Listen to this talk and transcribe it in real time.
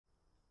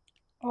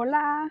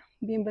Hola,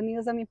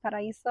 bienvenidos a mi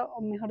paraíso,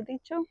 o mejor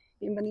dicho,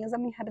 bienvenidos a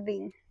mi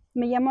jardín.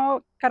 Me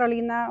llamo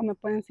Carolina, o me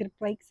pueden decir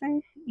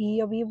Blakesen, y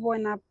yo vivo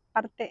en la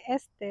parte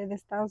este de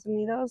Estados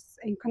Unidos,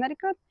 en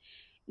Connecticut,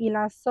 y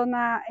la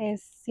zona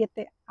es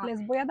 7A.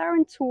 Les voy a dar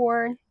un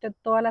tour de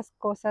todas las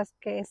cosas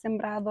que he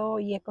sembrado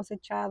y he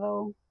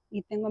cosechado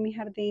y tengo en mi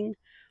jardín.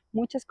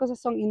 Muchas cosas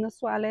son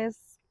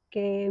inusuales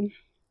que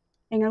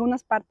en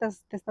algunas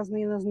partes de Estados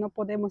Unidos no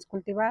podemos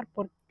cultivar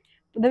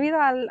debido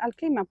al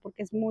clima,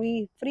 porque es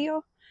muy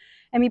frío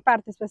en mi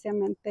parte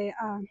especialmente.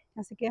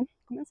 Así que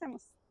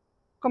comencemos.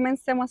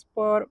 Comencemos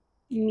por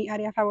mi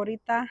área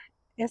favorita.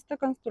 Esto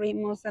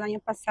construimos el año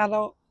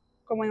pasado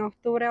como en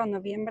octubre o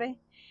noviembre.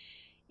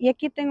 Y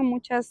aquí tengo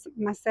muchas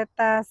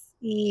macetas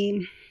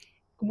y,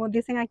 como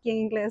dicen aquí en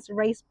inglés,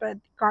 raised bed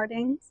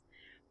gardens,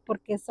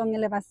 porque son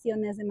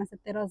elevaciones de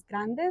maceteros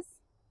grandes.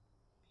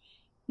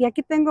 Y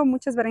aquí tengo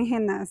muchas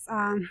berenjenas.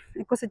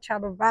 He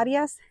cosechado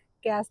varias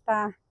que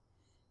hasta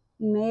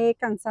me he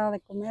cansado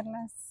de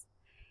comerlas.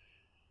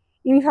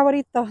 Y mi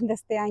favorito de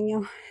este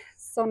año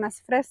son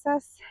las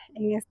fresas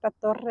en esta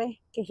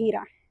torre que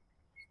gira.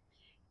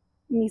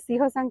 Mis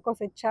hijos han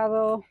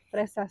cosechado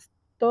fresas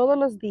todos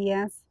los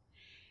días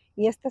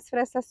y estas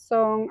fresas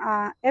son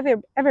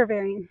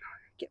everbearing,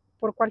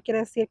 por cual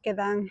quiere decir que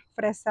dan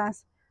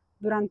fresas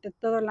durante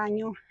todo el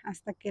año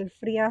hasta que el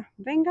frío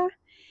venga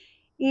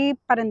y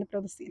paren de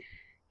producir.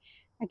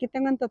 Aquí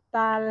tengo en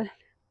total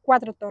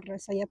 4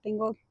 torres, allá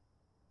tengo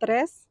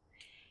 3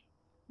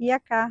 y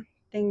acá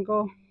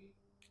tengo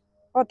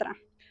otra.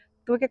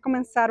 Tuve que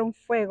comenzar un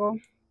fuego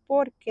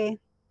porque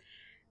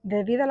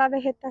debido a la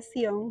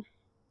vegetación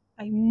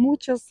hay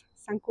muchos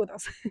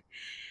zancudos.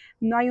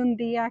 No hay un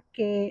día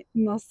que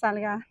no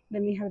salga de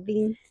mi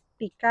jardín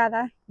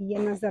picada y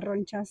llenas de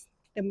ronchas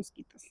de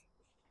mosquitos.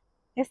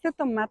 Este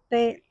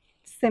tomate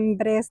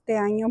sembré este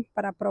año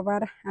para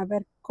probar a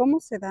ver cómo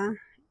se da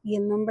y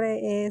el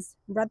nombre es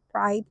Red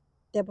Pride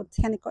de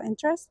Botanical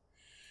Interest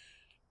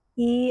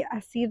y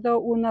ha sido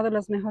uno de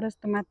los mejores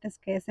tomates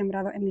que he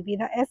sembrado en mi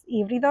vida. Es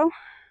híbrido,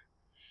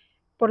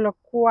 por lo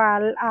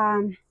cual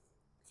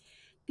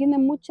tiene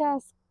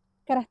muchas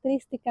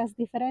características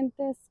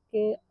diferentes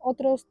que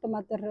otros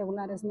tomates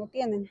regulares no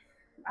tienen.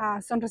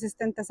 Son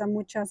resistentes a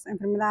muchas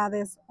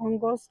enfermedades,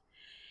 hongos,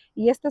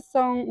 y estas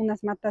son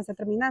unas matas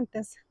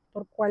determinantes,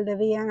 por cual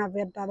debían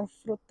haber dado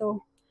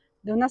fruto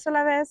de una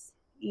sola vez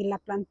y la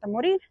planta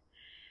morir.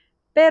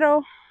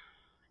 Pero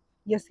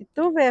yo sí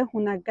tuve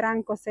una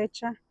gran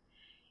cosecha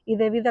y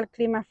debido al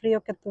clima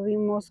frío que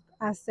tuvimos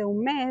hace un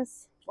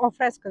mes, o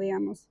fresco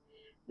digamos,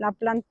 la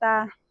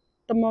planta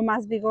tomó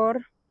más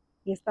vigor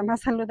y está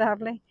más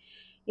saludable.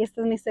 Y esta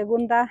es mi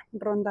segunda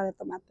ronda de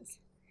tomates.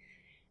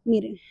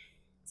 Miren,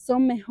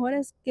 son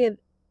mejores que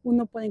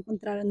uno puede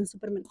encontrar en el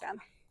supermercado.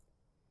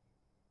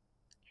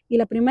 Y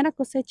la primera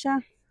cosecha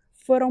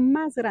fueron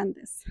más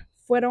grandes,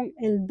 fueron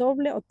el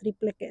doble o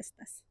triple que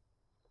estas.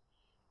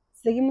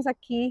 Seguimos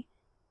aquí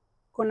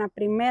con la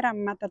primera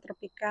mata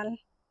tropical,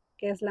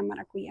 que es la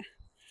maracuyá.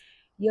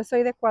 Yo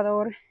soy de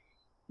Ecuador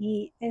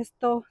y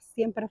esto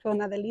siempre fue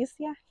una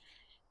delicia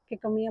que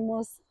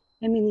comíamos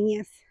en mi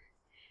niñez.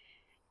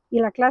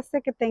 Y la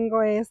clase que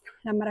tengo es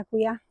la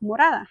maracuyá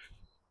morada.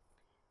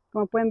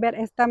 Como pueden ver,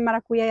 esta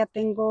maracuyá ya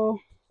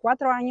tengo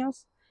 4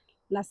 años,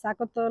 la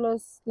saco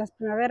todas las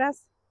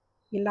primaveras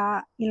y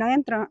la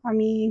entro a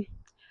mi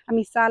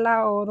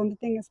sala o donde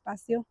tenga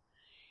espacio.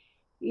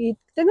 Y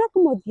tengo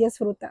como 10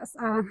 frutas.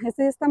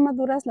 Estas ya están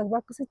maduras, las voy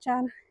a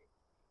cosechar.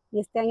 Y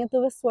este año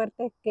tuve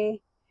suerte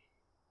que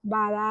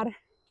va a dar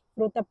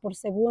fruta por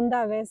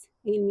segunda vez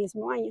en el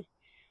mismo año.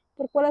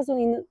 Por cual es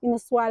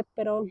inusual,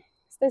 pero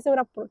estoy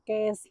segura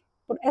porque es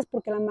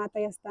porque la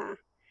mata ya está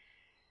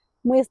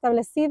muy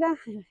establecida.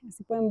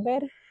 Así pueden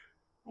ver,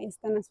 ahí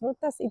están las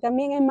frutas. Y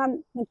también he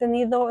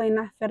mantenido en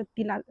la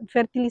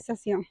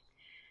fertilización.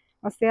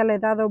 O sea, le he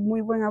dado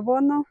muy buen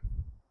abono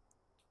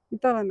y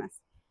todo lo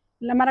demás.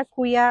 La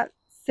maracuyá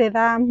se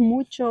da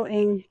mucho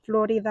en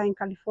Florida, en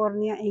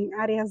California, en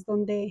áreas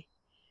donde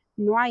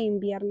no hay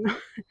invierno.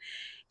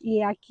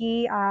 Y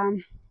aquí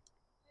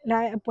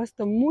le he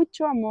puesto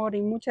mucho amor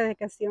y mucha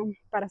dedicación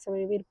para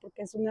sobrevivir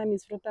porque es una de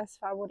mis frutas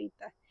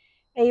favoritas.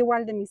 E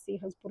igual de mis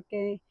hijos,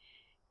 porque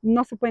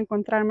no se puede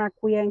encontrar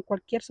maracuyá en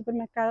cualquier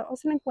supermercado, o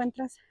si la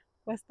encuentras,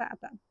 cuesta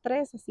hasta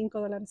 $3 a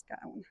 $5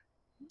 cada una.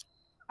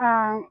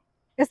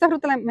 Esta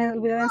fruta me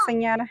olvidé de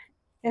enseñar.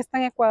 Esta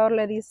en Ecuador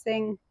le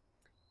dicen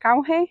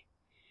cauge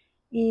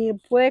y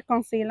puede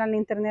conseguirla en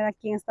internet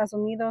aquí en Estados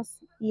Unidos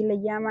y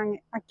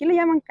aquí le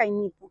llaman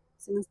caimito,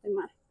 si no estoy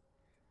mal.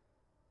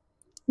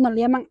 No,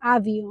 le llaman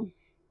avio.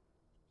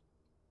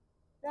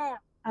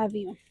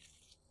 Avio.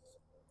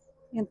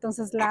 Y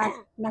entonces la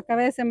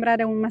acabé de sembrar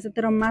en un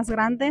macetero más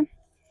grande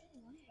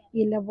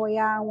y la voy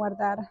a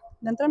guardar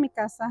dentro de mi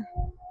casa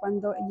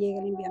cuando llegue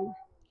el invierno.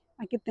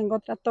 Aquí tengo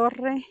otra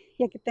torre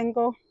y aquí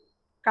tengo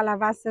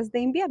calabazas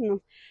de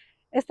invierno.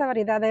 Esta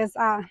variedad es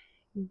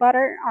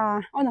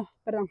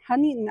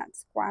honey nut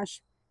squash,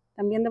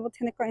 también de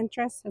botanical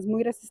interest. Es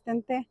muy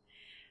resistente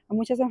a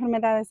muchas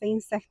enfermedades e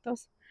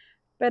insectos,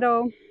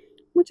 pero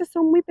muchas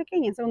son muy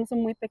pequeñas, algunas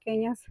son muy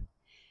pequeñas.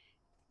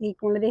 Y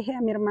como le dije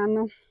a mi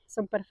hermano,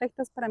 son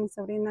perfectas para mi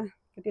sobrina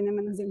que tiene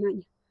menos de un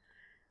año.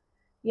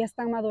 Ya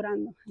están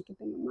madurando. Aquí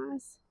tengo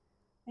más.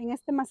 En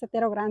este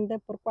macetero grande,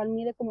 por cual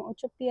mide como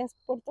 8 pies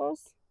por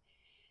 2,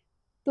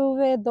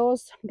 tuve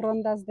 2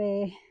 rondas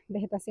de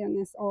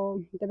vegetaciones o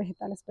de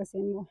vegetales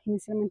creciendo.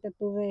 Inicialmente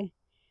tuve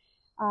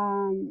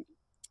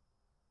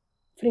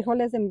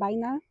frijoles en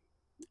vaina,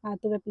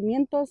 tuve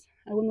pimientos,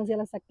 algunos ya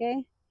los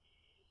saqué.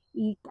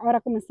 Y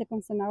ahora comencé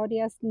con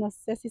zanahorias. No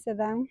sé si se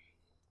van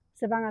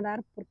a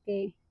dar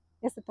porque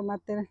este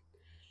tomate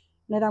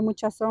le da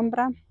mucha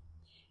sombra.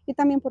 Y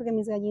también porque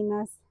mis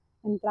gallinas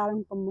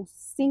entraron como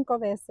 5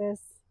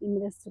 veces y me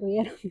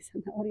destruyeron mis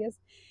zanahorias.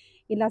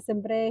 Y las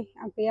sembré,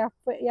 aunque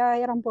ya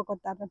era un poco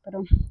tarde,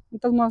 pero de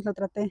todos modos lo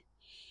traté.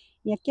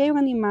 Y aquí hay un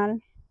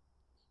animal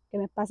que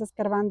me pasa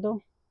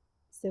escarbando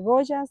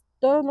cebollas,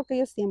 todo lo que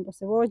yo siembro,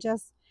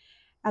 cebollas,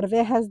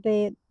 arvejas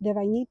de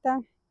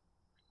vainita.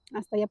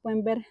 Hasta ya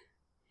pueden ver,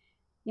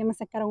 ya me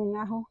sacaron un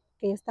ajo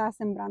que yo estaba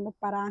sembrando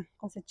para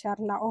cosechar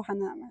la hoja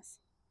nada más.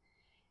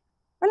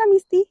 Hola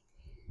Misty,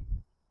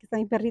 que está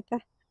mi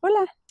perrita.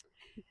 Hola.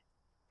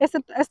 Este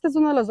es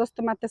uno de los 2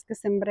 tomates que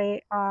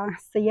sembré.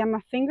 Se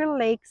llama Finger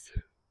Lakes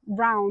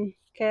Brown,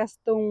 que es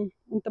un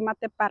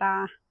tomate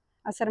para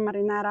hacer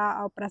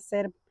marinara o para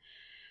hacer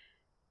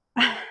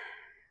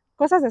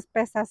cosas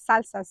espesas,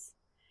 salsas,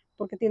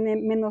 porque tiene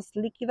menos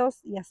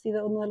líquidos y ha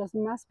sido uno de los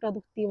más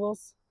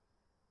productivos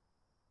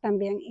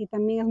también. Y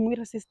también es muy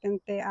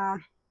resistente a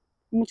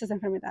muchas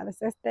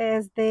enfermedades. Este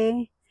es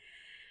de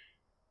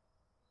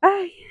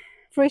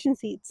Frisian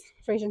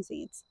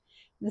Seeds.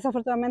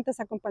 Desafortunadamente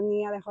esa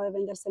compañía dejó de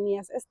vender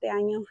semillas este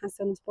año,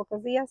 hace unos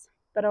pocos días,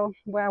 pero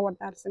voy a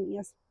guardar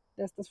semillas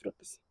de estos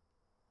frutos.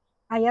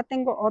 Allá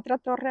tengo otra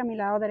torre a mi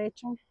lado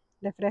derecho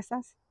de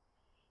fresas.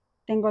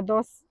 Tengo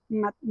 2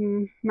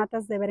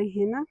 matas de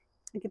berenjena,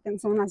 aquí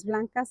son unas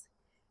blancas.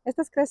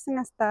 Estas crecen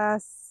hasta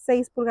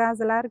 6 pulgadas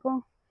de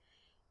largo.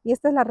 Y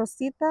esta es la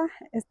rosita,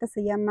 esta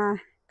se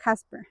llama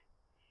Casper.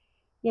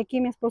 Y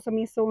aquí mi esposo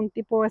me hizo un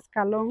tipo de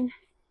escalón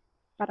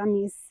para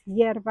mis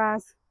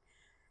hierbas.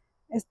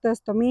 Esto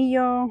es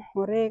tomillo,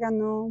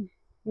 orégano,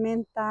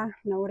 menta,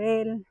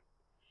 laurel.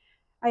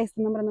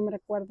 Este nombre no me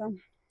recuerdo.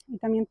 Y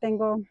también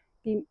tengo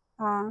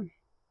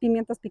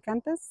pimientos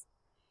picantes,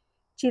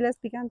 chiles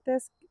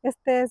picantes.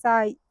 Este es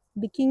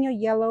piquiño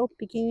yellow,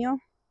 piquiño.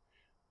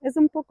 Es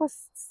un poco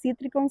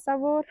cítrico en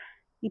sabor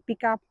y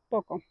pica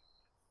poco.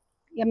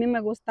 Y a mí me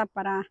gusta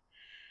para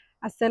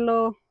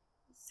hacerlo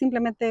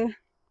simplemente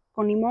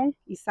con limón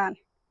y sal.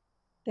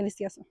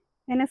 Delicioso.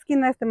 En la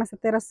esquina de este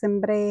macetero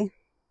sembré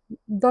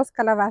 2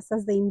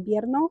 calabazas de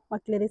invierno, o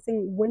aquí le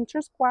dicen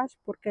winter squash,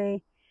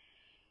 porque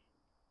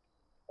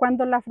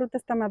cuando la fruta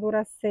está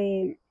madura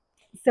se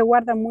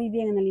guarda muy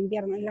bien en el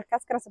invierno y la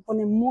cáscara se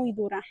pone muy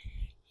dura,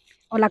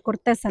 o la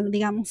corteza,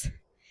 digamos.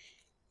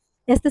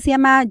 Este se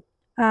llama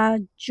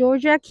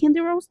Georgia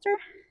Candy Roaster.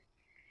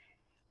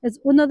 Es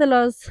uno de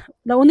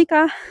la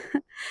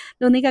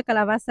única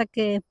calabaza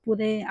que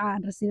pude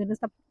recibir de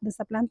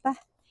esta planta.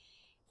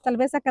 Tal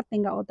vez acá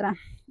tenga otra.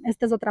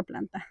 Esta es otra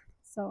planta.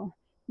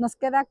 Nos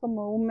queda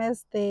como un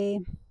mes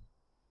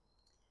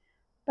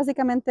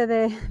básicamente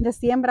de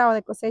siembra o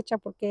de cosecha,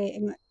 porque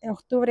en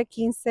octubre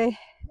 15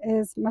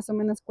 es más o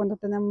menos cuando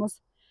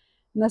tenemos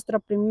nuestra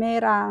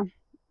primera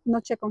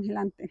noche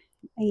congelante.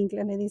 En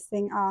inglés le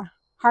dicen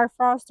hard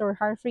frost o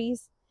hard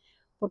freeze,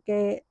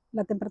 porque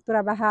la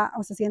temperatura baja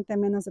o se siente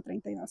menos de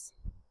 32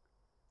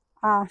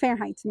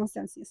 Fahrenheit, no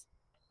Celsius.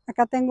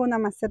 Acá tengo una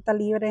maceta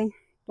libre,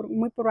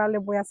 muy probable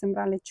voy a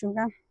sembrar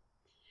lechuga.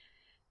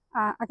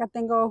 Acá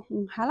tengo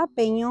un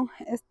jalapeño.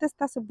 Este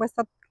está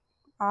supuesto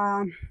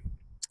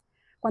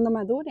cuando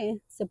madure,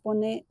 se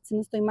pone, si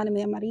no estoy mal,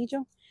 medio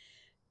amarillo.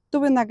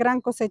 Tuve una gran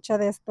cosecha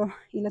de esto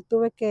y le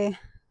tuve que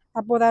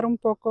apodar un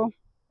poco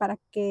para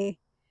que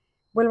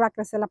vuelva a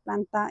crecer la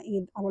planta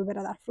y a volver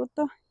a dar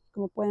fruto.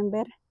 Como pueden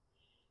ver,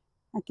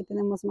 aquí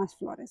tenemos más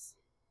flores.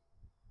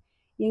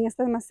 Y en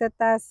estas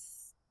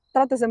macetas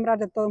trato de sembrar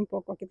de todo un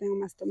poco. Aquí tengo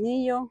más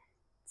tomillo,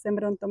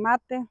 sembré un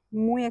tomate,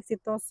 muy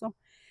exitoso.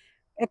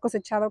 He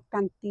cosechado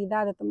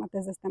cantidad de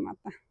tomates de esta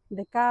mata.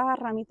 De cada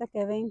ramita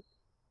que ven,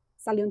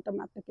 salió un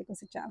tomate que he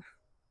cosechado.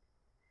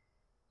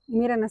 Y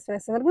miren las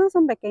fresas, algunas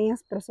son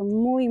pequeñas, pero son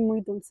muy,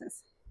 muy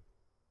dulces.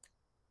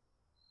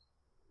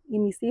 Y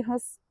mis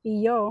hijos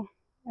y yo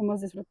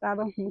hemos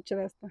disfrutado mucho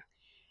de esto.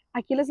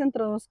 Aquí les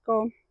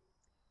introduzco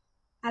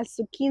al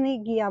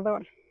zucchini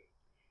guiador.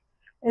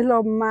 Es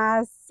lo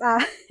más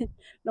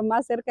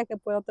cerca que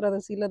puedo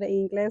traducirlo de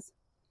inglés.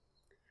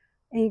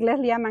 En inglés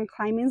le llaman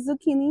climbing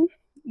zucchini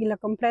y lo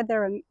compré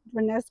de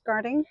Renee's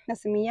Garden, la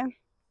semilla,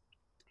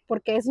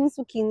 porque es un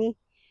zucchini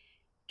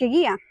que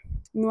guía.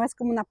 No es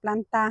como una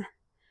planta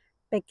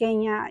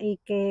pequeña y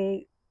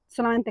que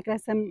solamente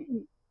crece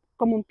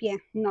como un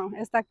pie. No,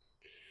 esta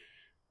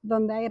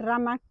donde hay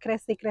rama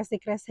crece y crece y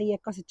crece, y he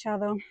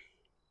cosechado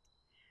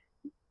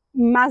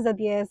más de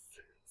 10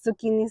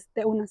 zucchinis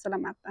de una sola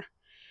mata.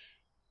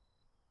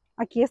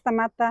 Aquí esta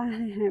mata,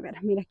 a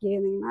ver, mira, aquí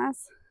vienen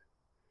más.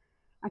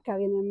 Acá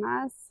viene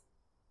más.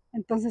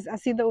 Entonces ha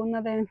sido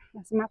una de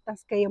las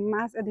matas que yo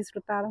más he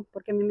disfrutado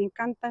porque a mí me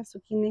encanta el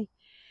zucchini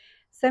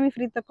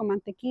semifrito con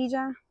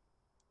mantequilla,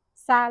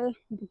 sal,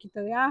 un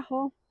poquito de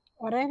ajo,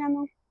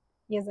 orégano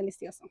y es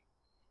delicioso.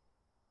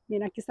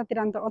 Mira, aquí está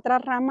tirando otra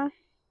rama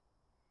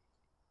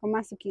con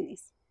más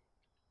zucchinis.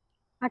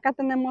 Acá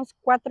tenemos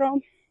 4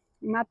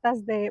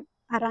 matas de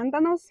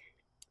arándanos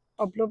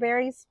o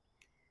blueberries.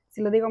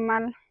 Si lo digo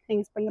mal en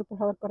español, por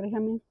favor,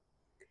 corríjame.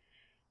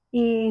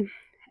 Y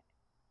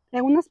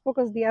en unos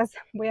pocos días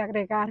voy a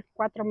agregar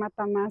 4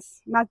 matas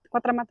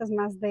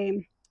más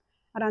de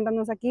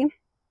arándanos aquí,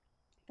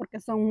 porque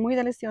son muy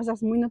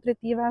deliciosas, muy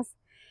nutritivas,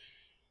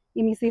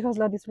 y mis hijos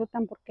lo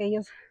disfrutan porque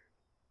ellos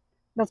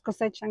los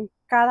cosechan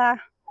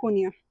cada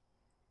junio.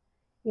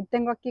 Y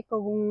tengo aquí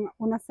con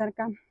una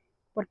cerca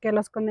porque a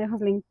los conejos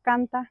les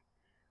encanta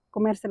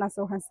comerse las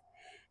hojas.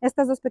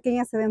 Estas 2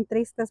 pequeñas se ven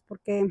tristes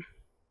porque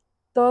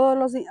todos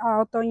los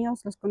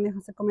otoños los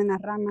conejos se comen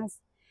las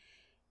ramas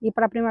y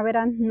para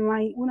primavera no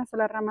hay una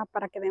sola rama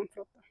para que den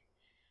fruto.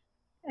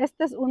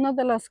 Este es uno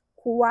de los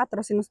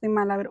 4, si no estoy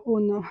mal, a ver,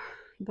 1,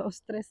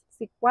 2, 3,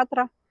 sí,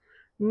 4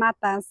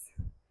 matas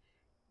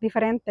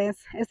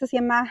diferentes. Este se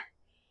llama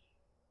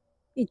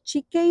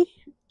Ichike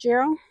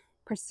Gero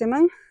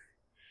Persimmon.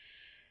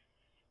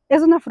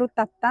 Es una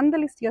fruta tan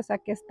deliciosa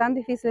que es tan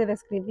difícil de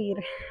describir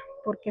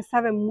porque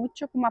sabe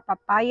mucho como a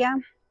papaya,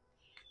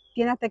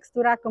 tiene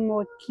textura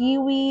como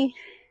kiwi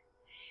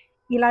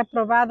y la he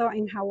probado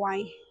en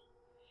Hawái.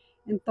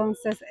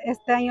 Entonces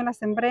este año la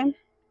sembré,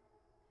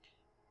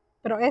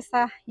 pero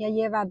esa ya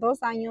lleva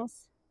 2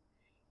 años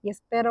y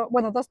espero,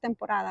 bueno, 2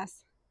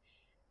 temporadas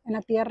en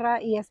la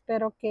tierra y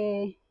espero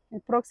que la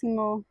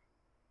próxima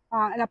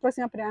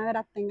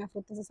primavera tenga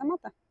frutos de esa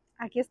mata.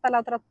 Aquí está la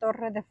otra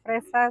torre de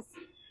fresas.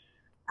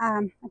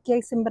 Aquí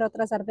hay sembré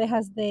otras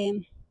arvejas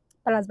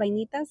para las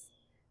vainitas,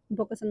 un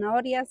poco de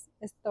zanahorias.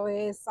 Esto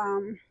es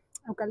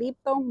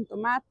eucalipto, un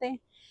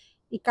tomate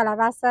y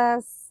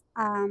calabazas,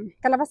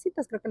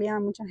 calabacitas creo que le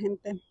llaman mucha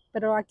gente,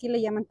 pero aquí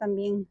le llaman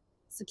también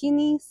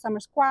zucchini,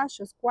 summer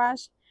squash o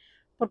squash,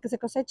 porque se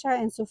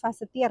cosecha en su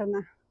fase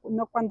tierna,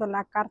 no cuando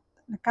la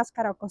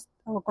cáscara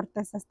o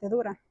corteza esté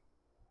dura.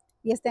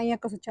 Y este año he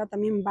cosechado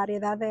también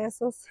variedad de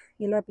esos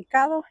y lo he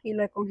picado y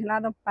lo he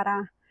congelado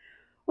para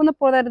uno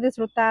poder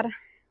disfrutar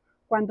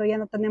cuando ya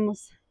no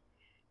tenemos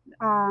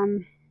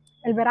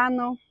el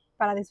verano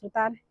para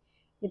disfrutar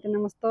y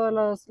tenemos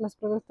todos los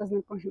productos en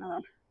el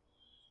congelador.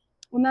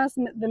 Una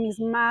de mis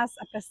más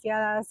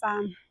apreciadas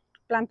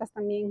plantas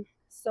también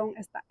son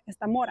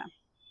esta mora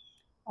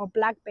o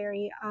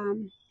blackberry.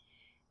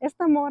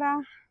 Esta mora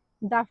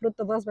da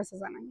fruto 2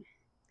 veces al año.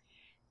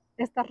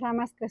 Estas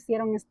ramas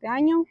crecieron este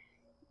año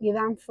y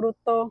dan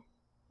fruto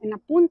en la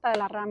punta de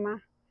la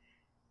rama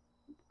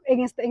en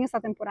esta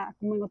temporada,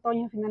 como en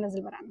otoño, finales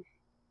del verano.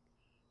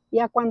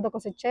 Ya cuando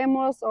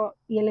cosechemos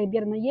y el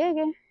invierno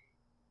llegue,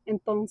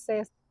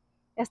 entonces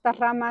estas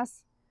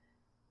ramas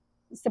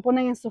se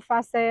ponen en su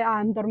fase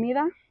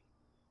dormida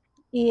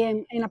y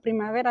en la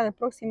primavera del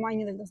próximo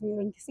año del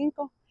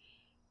 2025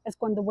 es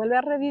cuando vuelve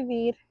a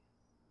revivir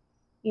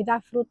y da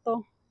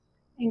fruto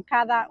en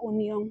cada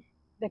unión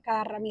de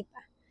cada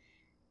ramita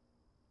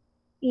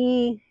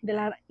y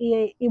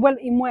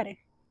muere.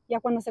 Ya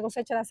cuando se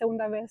cosecha la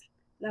segunda vez,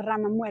 la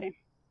rama muere.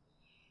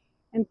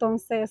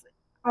 Entonces,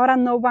 ahora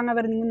no van a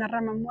ver ninguna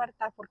rama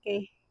muerta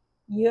porque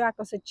yo ya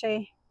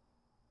coseché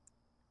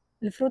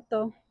el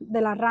fruto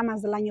de las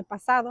ramas del año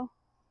pasado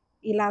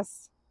y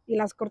las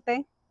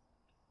corté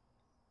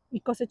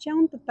y coseché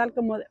un total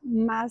como de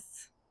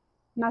más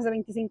de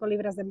 25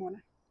 libras de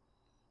mora.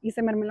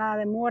 Hice mermelada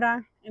de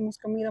mora, hemos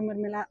comido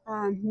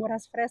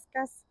moras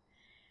frescas.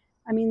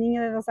 A mi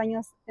niño de 2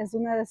 años es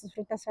una de sus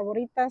frutas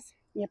favoritas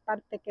y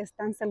aparte que es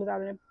tan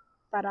saludable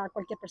para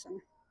cualquier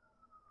persona.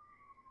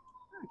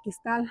 Aquí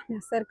está, me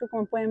acerco,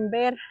 como pueden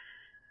ver,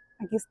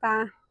 aquí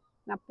está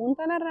la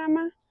punta de la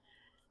rama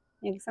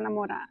y aquí está la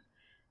mora.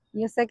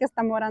 Yo sé que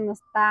esta mora no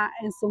está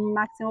en su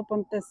máximo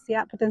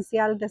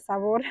potencial de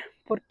sabor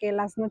porque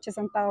las noches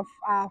han estado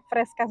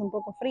frescas, un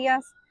poco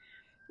frías.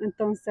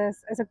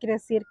 Entonces, eso quiere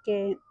decir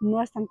que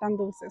no están tan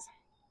dulces.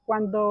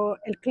 Cuando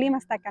el clima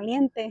está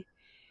caliente,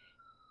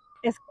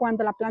 es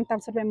cuando la planta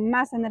absorbe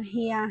más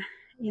energía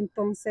y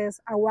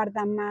entonces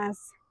aguarda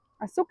más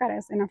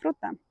azúcares en la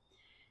fruta.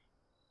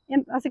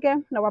 Así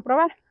que lo voy a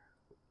probar.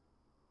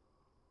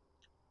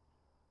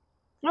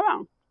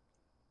 Bueno,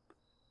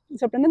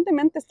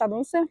 sorprendentemente está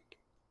dulce,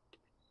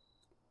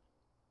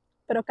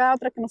 pero cada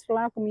otra que hemos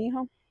probado con mi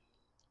hijo,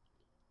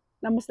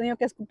 la hemos tenido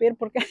que escupir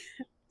porque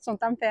son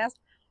tan feas.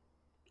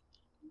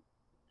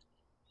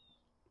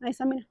 Ahí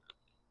está, mira.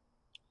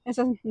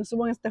 Eso me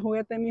subo en este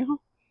juguete de mi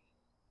hijo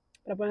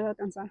para poder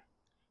alcanzar.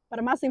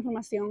 Para más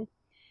información,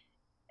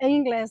 en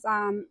inglés,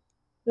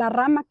 la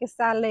rama que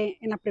sale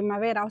en la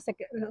primavera, o sea,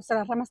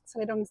 las ramas que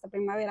salieron esta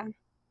primavera,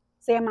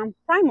 se llaman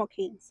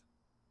primocanes,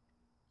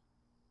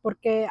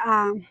 porque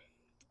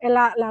es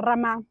la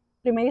rama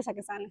primeriza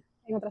que sale,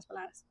 en otras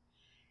palabras.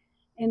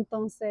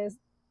 Entonces,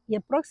 y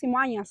el próximo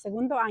año,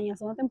 segunda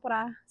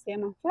temporada, se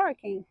llama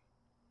floricane.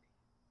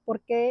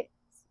 porque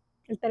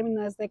el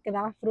término es de que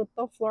da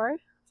fruto,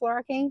 flower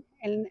cane,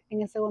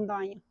 en el segundo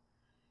año.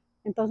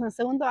 Entonces en el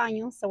segundo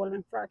año se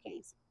vuelven flower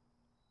canes.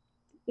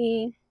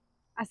 Y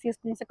así es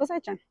como se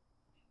cosechan.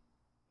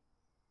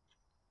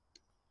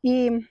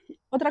 Y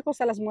otra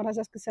cosa de las moras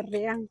es que se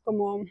riegan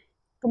como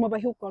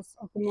bejucos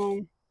o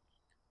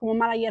como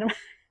mala hierba,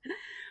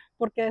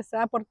 porque se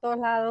va por todos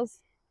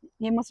lados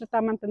y hemos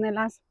tratado de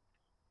mantenerlas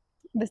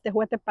de este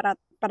juguete para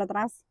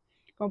atrás.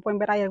 Como pueden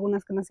ver, hay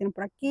algunas que nacieron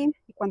por aquí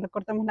y cuando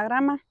cortamos la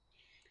grama,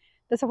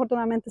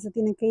 desafortunadamente se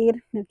tienen que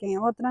ir de aquí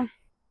a otra.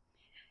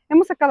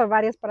 Hemos sacado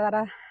varias para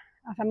dar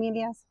a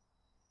familias.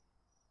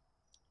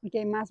 Aquí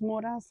hay más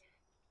moras.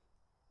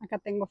 Acá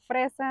tengo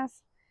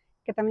fresas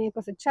que también he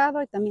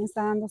cosechado y también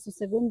está dando su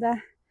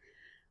segunda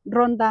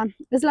ronda.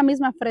 Es la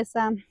misma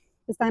fresa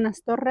que está en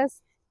las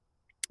torres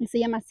y se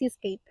llama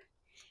Seascape.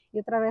 Y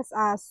otra vez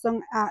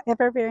son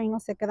everbearing, o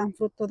sea que dan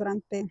fruto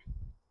durante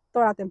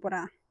toda la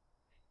temporada.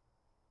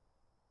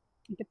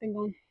 Aquí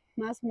tengo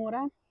más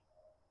mora.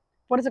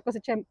 Por eso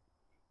coseché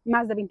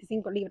más de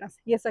 25 libras.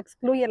 Y eso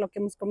excluye lo que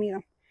hemos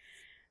comido.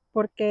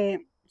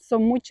 Porque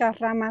son muchas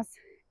ramas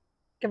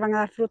que van a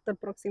dar fruto el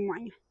próximo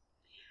año.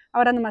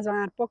 Ahora nomás van a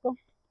dar poco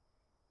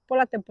por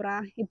la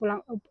temporada y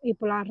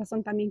por la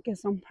razón también que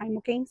son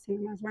primo canes y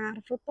nomás van a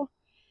dar fruto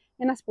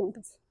en las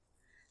puntas.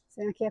 O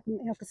sea, aquí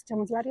ya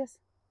cosechamos varios.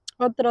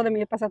 Otro de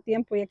mis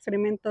pasatiempos y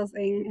experimentos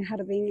en el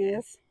jardín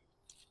es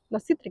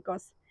los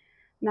cítricos.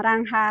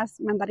 Naranjas,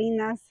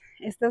 mandarinas.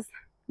 Esta es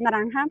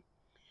naranja.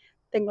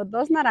 Tengo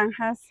 2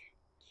 naranjas.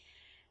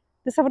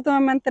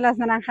 Desafortunadamente las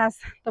naranjas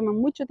toman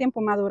mucho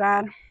tiempo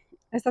madurar.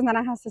 Estas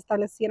naranjas se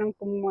establecieron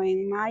como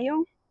en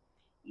mayo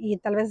y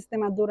tal vez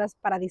estén maduras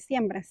para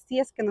diciembre, si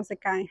es que no se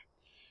caen.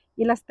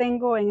 Y las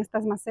tengo en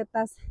estas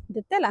macetas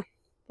de tela,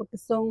 porque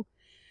son,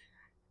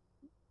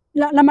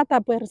 la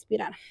mata puede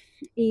respirar.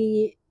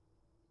 Y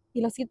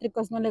los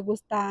cítricos no les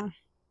gusta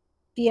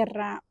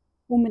tierra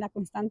húmeda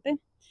constante,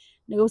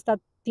 le gusta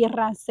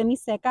tierra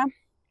semiseca.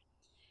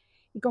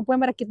 Y como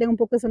pueden ver, aquí tengo un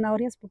poco de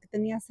zanahorias porque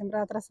tenía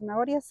sembrado otras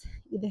zanahorias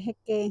y dejé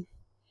que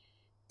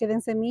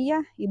den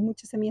semilla y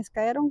muchas semillas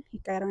cayeron y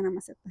cayeron en la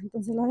maceta.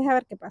 Entonces los dejé a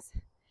ver qué pasa.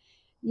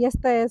 Y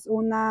esta es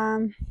una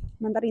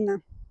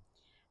mandarina.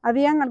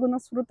 Habían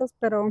algunos frutos,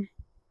 pero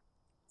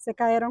se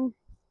cayeron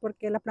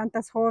porque la planta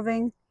es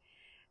joven.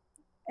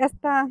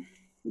 Esta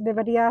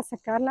debería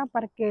sacarla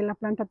para que la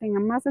planta tenga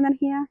más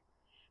energía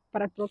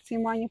para el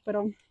próximo año,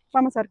 pero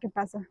vamos a ver qué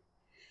pasa.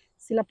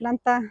 Si la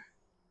planta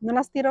no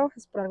las tiró,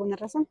 es por alguna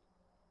razón.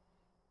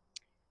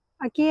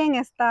 Aquí en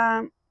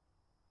esta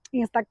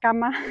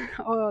cama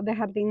o de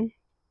jardín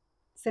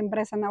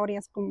sembré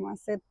zanahorias como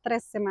hace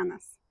 3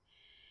 semanas.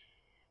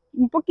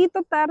 Un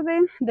poquito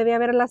tarde, debí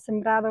haberlas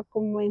sembrado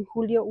como en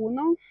julio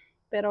 1,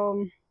 pero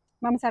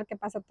vamos a ver qué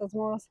pasa de todos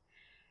modos.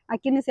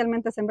 Aquí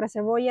inicialmente sembré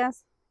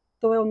cebollas,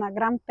 tuve una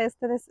gran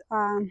peste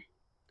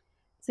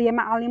se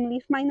llama alien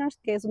leaf miners,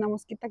 que es una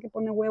mosquita que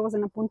pone huevos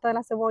en la punta de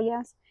las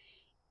cebollas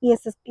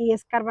y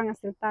escarban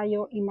hasta el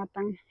tallo y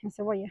matan la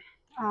cebolla.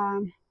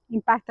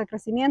 Impacta el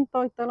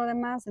crecimiento y todo lo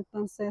demás,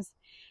 entonces,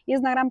 y es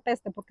una gran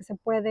peste porque se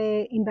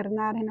puede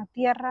invernar en la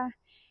tierra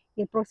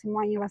y el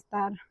próximo año va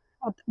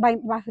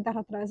a afectar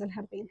otra vez el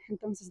jardín.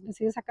 Entonces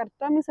decidí sacar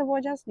todas mis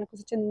cebollas, no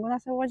coseché ninguna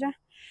cebolla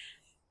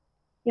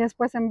y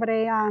después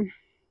sembré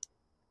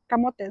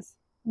camotes,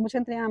 muchos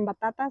gente llaman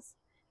batatas,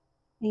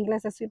 en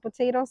inglés es sweet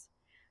potatoes.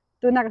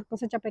 Tuve una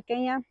cosecha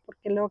pequeña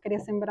porque luego quería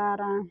sembrar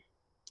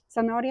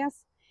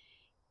zanahorias.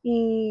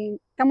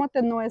 Y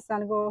camote no es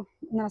algo,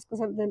 unas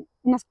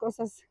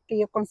cosas que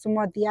yo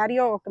consumo a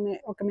diario o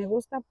que me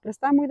gusta, pero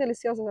están muy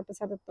deliciosos a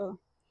pesar de todo.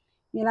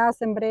 Y la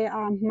sembré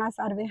más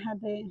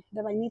arvejas de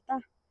vainita.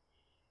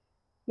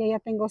 Y allá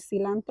tengo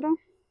cilantro.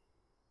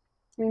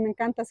 A mí me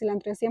encanta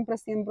cilantro. Yo siempre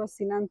siembro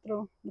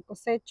cilantro, lo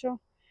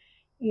cosecho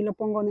y lo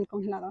pongo en el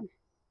congelador.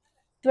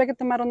 Tuve que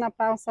tomar una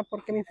pausa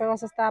porque mi fuego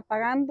se estaba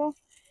apagando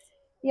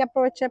y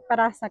aproveché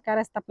para sacar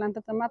esta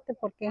planta de tomate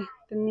porque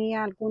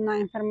tenía alguna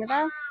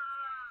enfermedad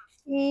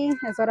y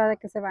es hora de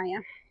que se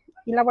vaya.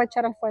 Y la voy a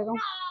echar al fuego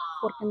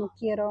porque no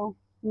quiero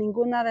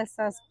ninguna de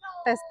esas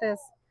pestes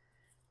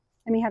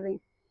en mi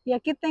jardín. Y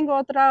aquí tengo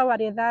otra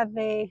variedad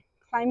de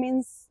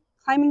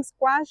climbing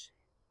squash.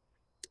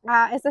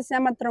 Esta se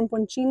llama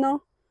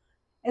tromponcino.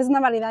 Es una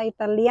variedad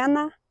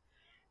italiana.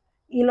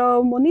 Y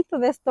lo bonito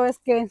de esto es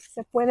que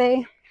se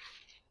puede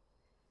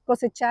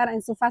cosechar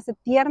en su fase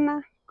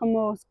tierna,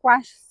 como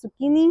squash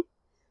zucchini.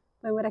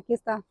 Pueden ver aquí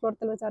esta flor,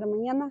 tal vez ahora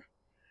mañana.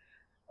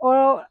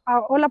 O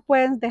la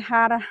puedes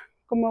dejar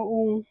como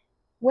un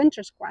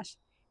winter squash.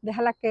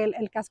 Déjala que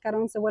el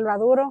cascarón se vuelva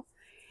duro.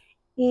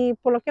 Y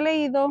por lo que he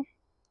leído,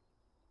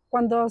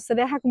 cuando se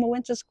deja como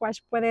winter squash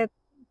puede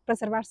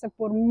preservarse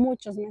por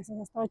muchos meses,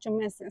 hasta 8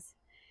 meses,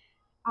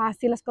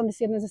 así las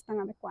condiciones están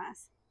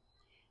adecuadas.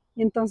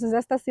 Y entonces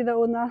esta ha sido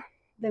una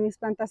de mis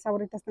plantas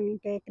favoritas también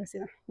que he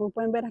crecido. Como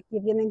pueden ver,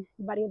 aquí vienen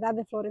variedad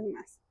de flores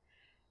más.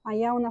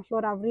 Allá una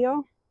flor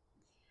abrió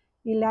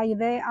y le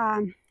ayudé a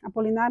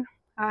polinar,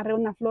 agarré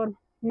una flor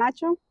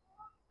macho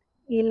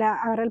y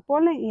agarré el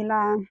polen y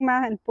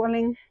el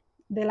polen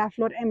de la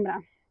flor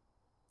hembra.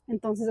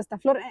 Entonces esta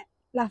flor,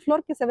 la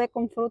flor que se ve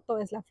con fruto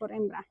es la flor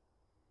hembra.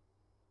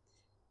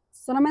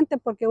 Solamente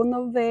porque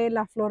uno ve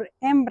la flor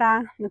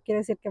hembra no quiere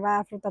decir que va a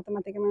dar fruto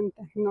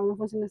automáticamente. No, no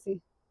funciona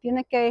así.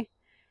 Tiene que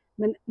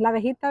la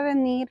abejita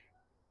venir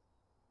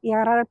y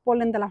agarrar el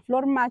polen de la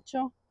flor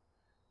macho.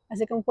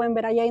 Así como pueden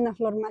ver, ahí hay una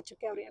flor macho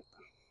que ha abierto.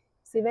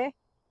 ¿Sí ve?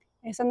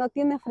 Esa no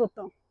tiene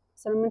fruto,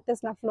 solamente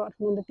es la flor.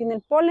 Donde tiene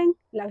el polen,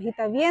 la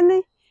abejita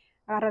viene,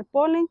 agarra el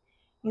polen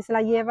y se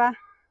la lleva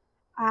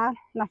a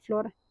la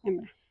flor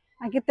hembra.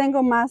 Aquí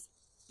tengo más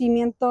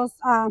pimientos,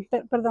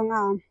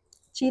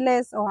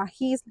 chiles o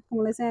ajís,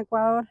 como le dicen en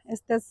Ecuador.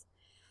 Estos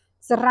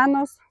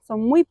serranos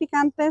son muy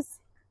picantes.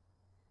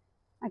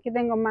 Aquí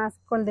tengo más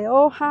col de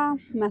hoja,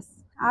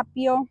 más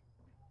apio,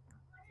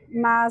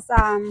 más,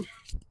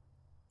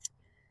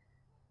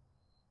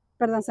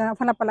 se me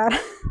fue la palabra,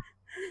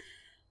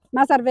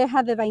 más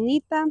arveja de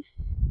vainita,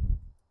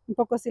 un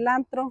poco de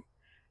cilantro.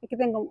 Aquí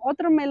tengo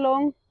otro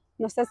melón,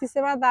 no sé si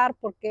se va a dar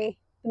porque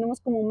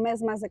tenemos como un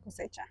mes más de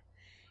cosecha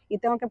y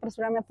tengo que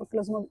apresurarme porque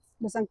los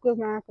zancudos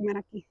me van a comer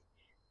aquí.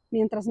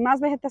 Mientras más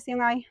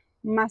vegetación hay,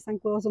 más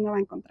zancudos uno va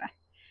a encontrar.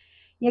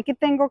 Y aquí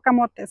tengo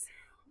camotes.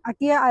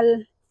 Aquí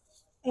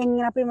en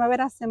la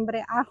primavera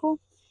sembré ajo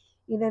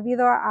y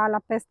debido a la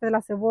peste de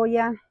la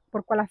cebolla,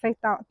 por cual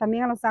afecta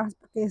también a los ajos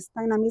porque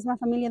están en la misma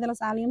familia de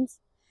los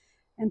aliens,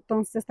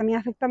 entonces también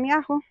afecta a mi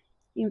ajo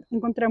y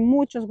encontré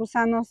muchos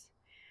gusanos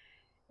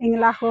en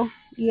el ajo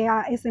y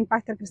eso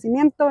impacta el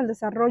crecimiento, el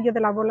desarrollo de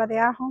la bola de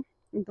ajo,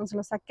 entonces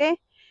lo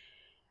saqué.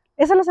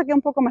 Eso lo saqué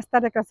un poco más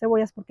tarde que las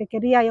cebollas porque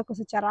quería yo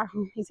cosechar ajo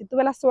y si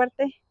tuve la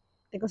suerte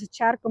de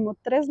cosechar como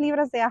 3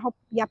 libras de ajo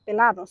ya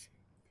pelados.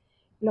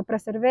 Lo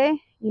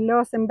preservé y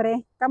luego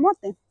sembré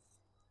camote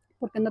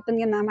porque no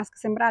tenía nada más que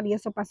sembrar y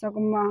eso pasó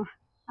como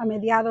a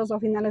mediados o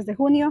finales de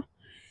junio.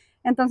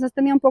 Entonces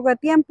tenía un poco de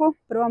tiempo,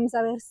 pero vamos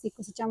a ver si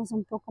cosechamos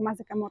un poco más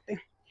de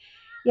camote.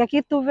 Y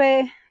aquí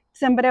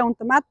sembré un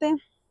tomate.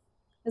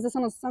 Estos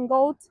son los sun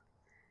golds.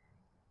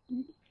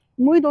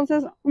 Muy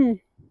dulces,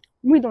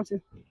 muy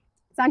dulces.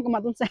 Saben como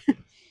dulce.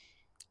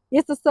 Y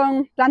estos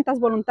son plantas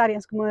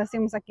voluntarias, como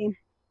decimos aquí.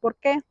 ¿Por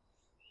qué?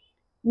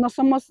 No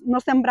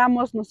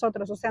sembramos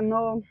nosotros, o sea,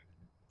 no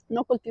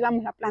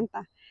cultivamos la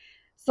planta.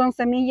 Son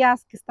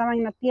semillas que estaban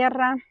en la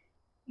tierra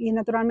y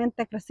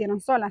naturalmente crecieron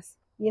solas.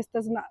 Y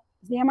esto se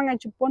llaman el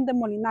chupón de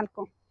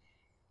molinalco.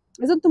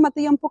 Es un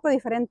tomatillo un poco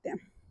diferente.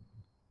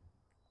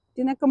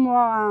 Tiene como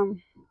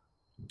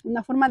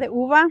una forma de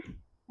uva.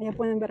 Allá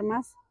pueden ver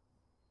más.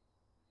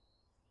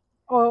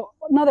 O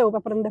no de uva,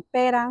 perdón, de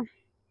pera.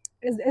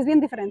 Es bien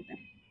diferente.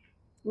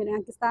 Miren,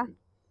 aquí está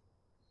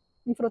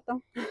un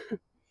fruto.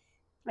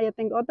 Allá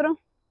tengo otro.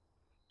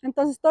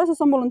 Entonces todos esos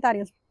son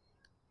voluntarios.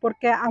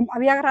 Porque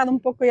había agarrado un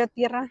poco de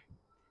tierra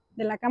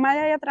de la cama de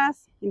allá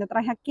atrás y la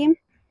traje aquí.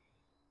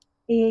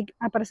 Y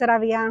al parecer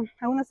había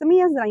algunas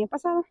semillas del año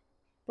pasado.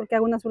 Porque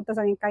algunas frutas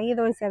habían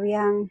caído y se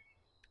habían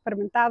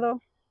fermentado.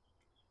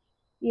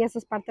 Y eso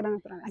es parte de la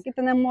naturaleza. Aquí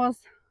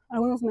tenemos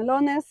algunos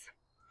melones,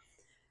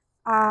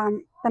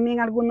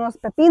 también algunos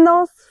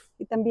pepinos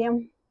y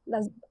también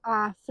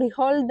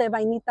frijol de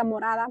vainita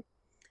morada.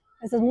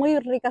 Estas muy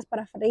ricas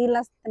para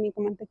freírlas también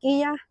con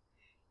mantequilla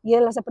y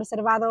él los he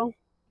preservado,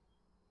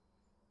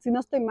 si no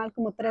estoy mal,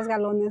 como 3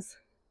 galones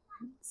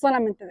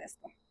solamente de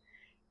esto.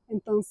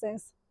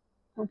 Entonces,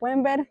 como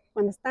pueden ver,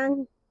 cuando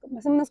están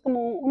más o menos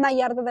como 1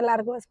 yarda de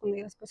largo es cuando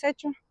yo los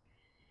cosecho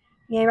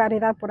y hay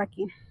variedad por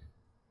aquí.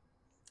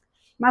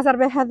 Más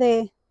arveja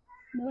de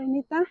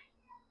vainita.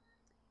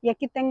 Y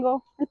aquí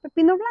tengo el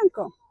pepino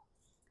blanco.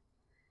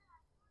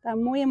 Está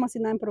muy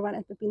emocionada en probar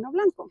el pepino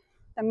blanco.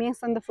 También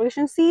son de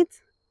fusion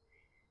seeds.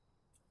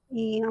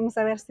 Y vamos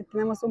a ver si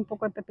tenemos un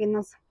poco de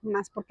pepinos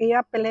más. Porque yo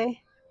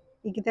apelé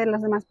y quité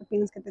los demás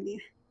pepinos que tenía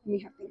en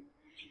mi jardín.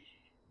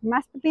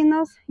 Más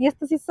pepinos. Y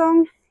estos sí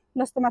son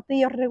los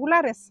tomatillos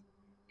regulares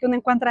que uno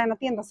encuentra en la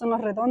tienda. Son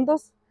los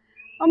redondos.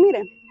 Oh,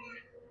 miren.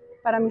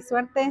 Para mi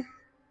suerte,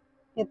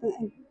 ya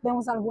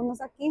vemos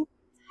algunos aquí.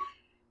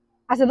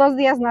 Hace 2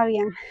 días no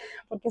habían,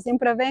 porque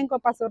siempre vengo,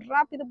 paso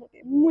rápido, porque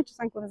hay muchos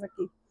zancudos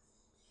aquí.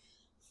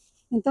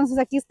 Entonces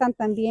aquí están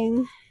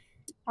también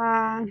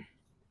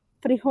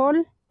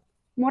frijol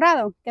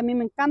morado, que a mí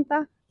me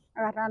encanta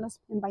agarrarlos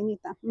en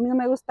vainita. A mí no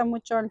me gusta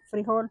mucho el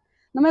frijol,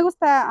 no me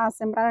gusta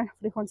sembrar el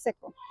frijol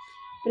seco.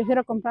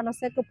 Prefiero comprarlo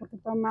seco porque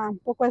toma un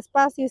poco de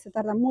espacio y se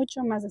tarda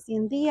mucho, más de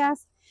 100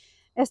 días.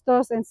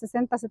 Estos en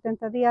 60,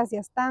 70 días ya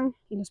están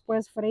y los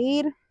puedes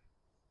freír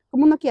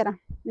como uno quiera.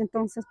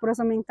 Entonces por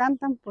eso me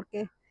encantan,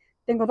 porque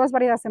tengo 2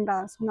 variedades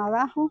sembradas, una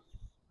abajo,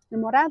 el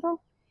morado,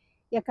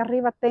 y acá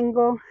arriba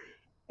tengo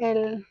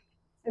el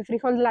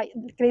frijol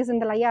que dicen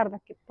de la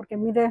yarda, porque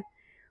mide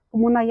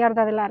como 1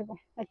 yarda de largo.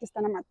 Aquí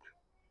está la mata.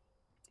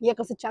 Y he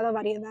cosechado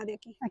variedad de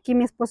aquí. Aquí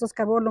mi esposo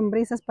excavó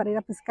lombrices para ir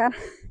a pescar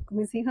con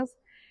mis hijos.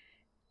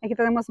 Aquí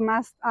tenemos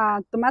más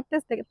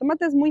tomates,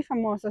 tomates muy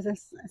famosos,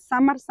 es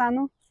San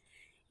Marzano.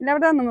 Y la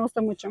verdad no me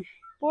gusta mucho,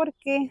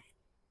 porque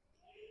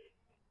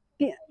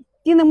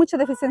tiene mucha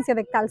deficiencia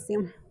de calcio.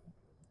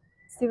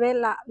 Si ve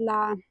la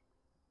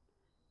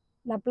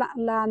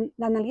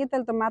nalguita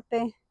del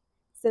tomate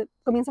se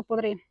comienza a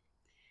podrir.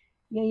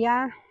 Y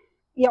allá,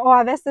 o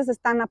a veces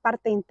está en la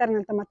parte interna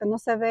del tomate, no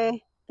se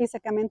ve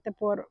físicamente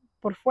por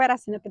fuera,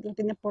 sino que lo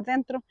tiene por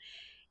dentro.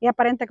 Y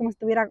aparenta como si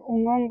tuviera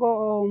un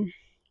hongo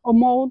o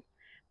mold,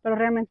 pero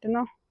realmente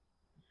no.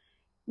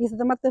 Y este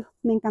tomate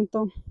me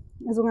encantó.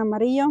 Es un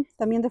amarillo,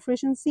 también de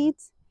Frisian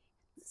Seeds.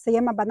 Se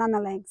llama Banana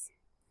Legs.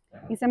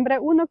 Y sembré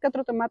uno que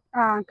otro tomate,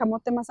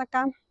 camote más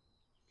acá.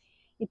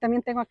 Y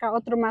también tengo acá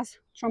otro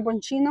más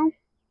tromboncino.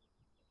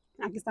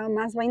 Aquí están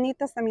más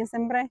vainitas, también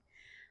sembré.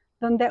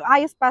 Donde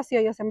hay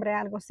espacio yo sembré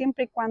algo,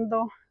 siempre y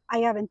cuando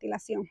haya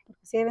ventilación.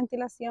 Porque si hay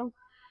ventilación,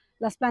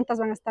 las plantas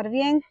van a estar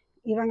bien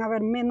y van a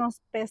haber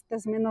menos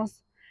pestes,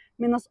 menos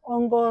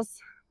hongos,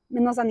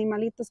 menos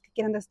animalitos que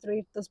quieran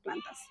destruir tus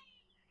plantas.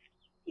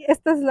 Y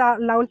esta es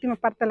la última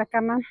parte de la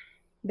cama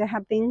de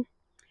jardín.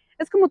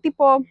 Es como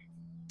tipo,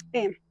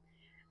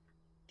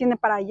 tiene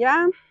para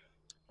allá,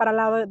 para el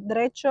lado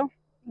derecho,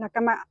 la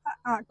cama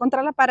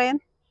contra la pared.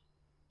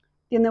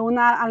 Tiene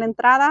una a la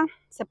entrada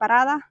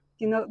separada,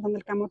 tiene donde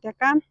el camote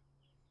acá,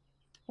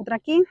 otra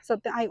aquí.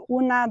 Hay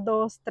 1,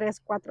 2, 3,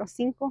 4,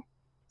 5,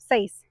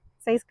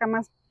 6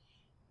 camas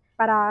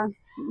para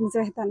mis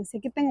vegetales. Y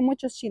aquí tengo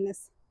muchos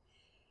chiles.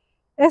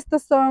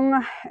 Estos son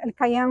el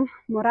cayenne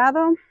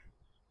morado.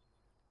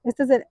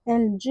 Este es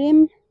el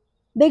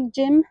Big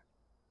Jim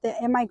de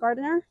M.I.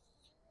 Gardner.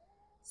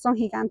 Son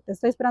gigantes.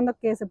 Estoy esperando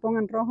que se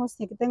pongan rojos.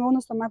 Y aquí tengo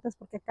unos tomates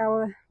porque acabo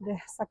de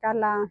sacar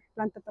la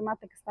planta de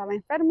tomate que estaba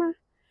enferma.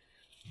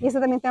 Y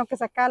esta también tengo que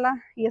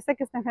sacarla. Y sé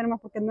que está enferma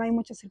porque no hay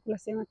mucha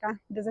circulación acá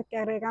desde que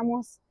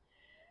agregamos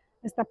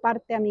esta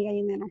parte a mi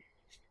gallinero.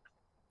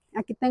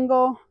 Aquí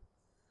tengo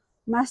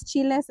más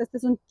chiles. Este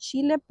es un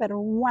chile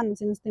peruano,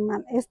 si no estoy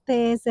mal.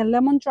 Este es el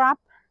lemon drop.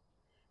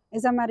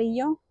 Es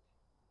amarillo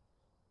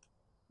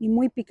y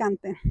muy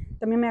picante.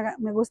 También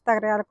me gusta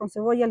agregar con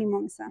cebolla,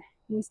 limón y sal.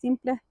 Muy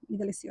simple y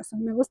delicioso.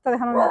 Me gusta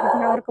dejarlo en el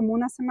refrigerador como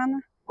una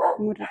semana.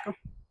 Muy rico.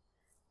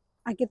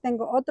 Aquí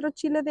tengo otro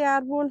chile de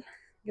árbol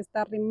que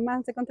está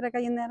rimándose contra el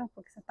gallinero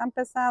porque está tan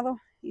pesado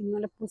y no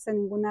le puse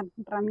ninguna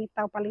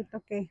ramita o palito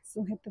que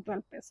sujete todo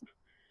el peso.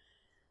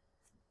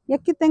 Y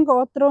aquí tengo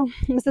otro,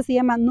 este se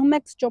llama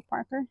Numex Joe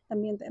Parker,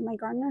 también de M.I.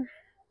 Gardner.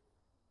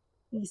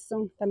 Y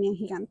son también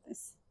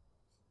gigantes.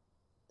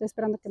 Estoy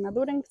esperando que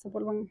maduren, que se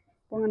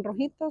pongan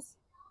rojitos.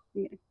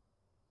 Miren.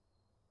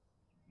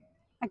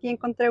 Aquí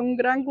encontré un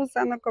gran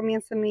gusano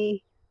comienza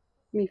mi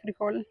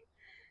frijol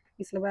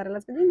y se lo voy a dar a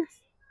las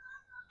gallinas.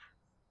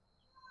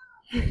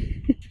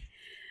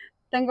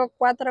 Tengo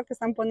 4 que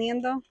están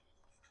poniendo,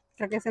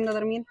 creo que haciendo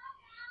dormir.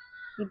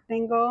 Y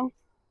tengo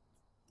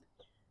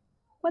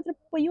 4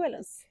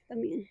 polluelos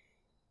también.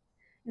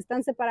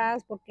 Están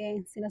separadas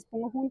porque si las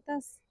pongo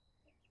juntas,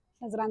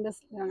 las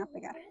grandes le van a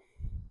pegar.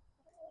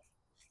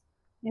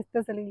 Este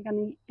es el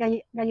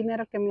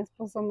gallinero que mi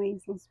esposo me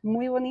hizo. Es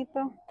muy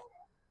bonito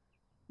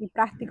y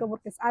práctico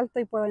porque es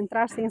alto y puedo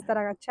entrar sin estar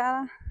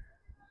agachada.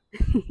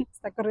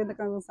 Está corriendo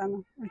con el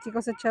gusano. Aquí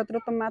coseché otro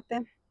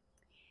tomate.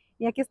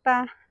 Y aquí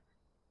está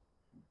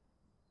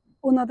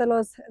uno de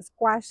los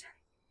squash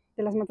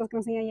de las matas que no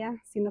enseñé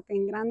allá, sino que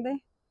en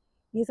grande.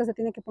 Y eso se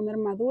tiene que poner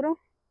maduro.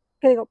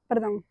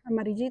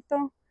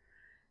 Amarillito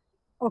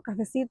o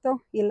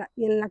cafecito. Y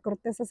la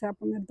corteza se va a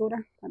poner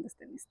dura cuando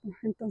esté listo.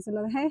 Entonces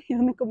lo dejé. Y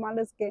lo único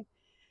malo es que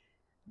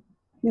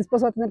mi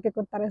esposo va a tener que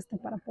cortar esto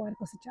para poder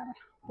cosecharlo.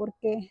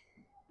 Porque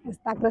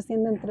está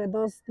creciendo entre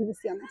 2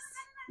 divisiones.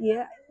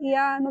 Y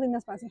ya no tiene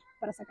espacio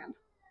para sacarlo.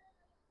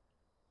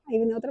 Ahí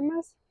viene otro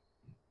más.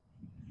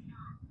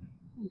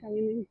 Acá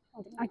viene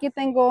otro. Aquí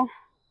tengo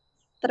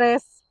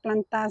 3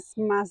 plantas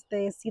más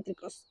de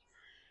cítricos.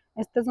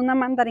 Esta es una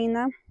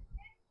mandarina.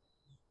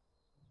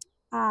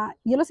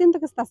 Yo lo siento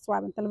que está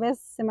suave, tal vez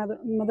se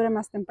madure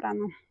más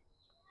temprano.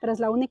 Pero es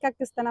la única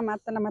que está en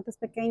la mata es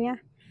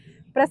pequeña.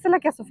 Pero esta es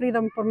la que ha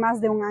sufrido por más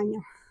de 1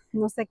 año.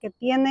 No sé qué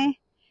tiene.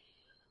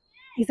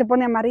 Y se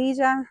pone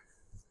amarilla.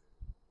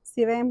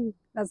 Si ven,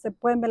 se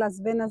pueden ver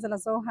las venas de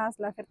las hojas.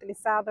 La he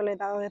fertilizado, le he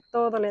dado de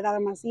todo, le he dado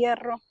más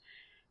hierro.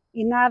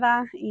 Y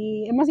nada,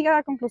 y hemos llegado a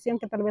la conclusión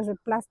que tal vez el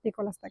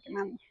plástico la está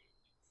quemando.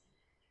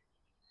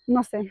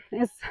 No sé,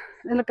 es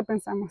lo que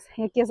pensamos.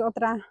 Y aquí es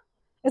otra,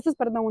 esta es,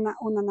 perdón,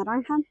 una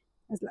naranja,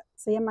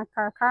 se llama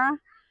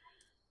Cada.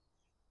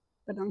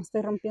 Perdón,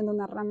 estoy rompiendo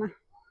una rama.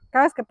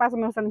 Cada vez que paso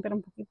me gusta limpiar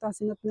un poquito,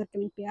 así no tener que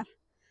limpiar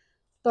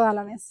toda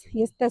la vez.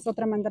 Y esta es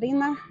otra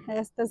mandarina,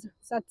 esta es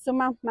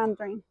Satsuma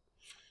Mandarin.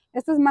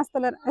 Esta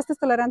es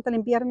tolerante al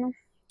invierno,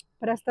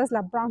 pero esta es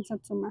la Brown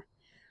Satsuma,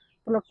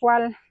 por lo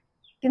cual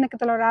tiene que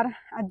tolerar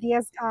a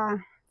 10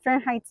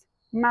 Fahrenheit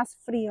más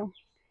frío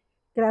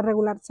que la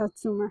regular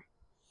Satsuma.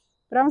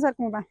 Pero vamos a ver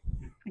cómo va.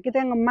 Aquí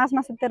tengo más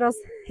maceteros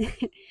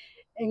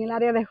en el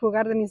área de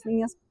jugar de mis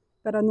niños,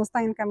 pero no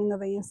están en el camino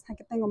de ellos.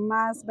 Aquí tengo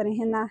más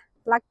berenjena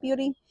Black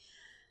Beauty.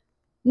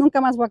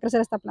 Nunca más voy a crecer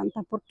esta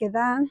planta porque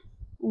da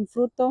un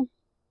fruto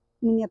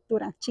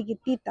miniatura,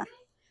 chiquitita.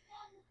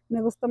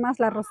 Me gustó más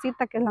la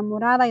rosita, que es la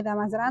morada y da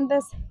más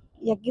grandes.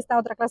 Y aquí está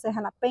otra clase de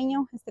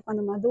jalapeño.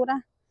 Cuando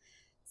madura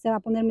se va a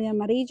poner medio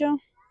amarillo.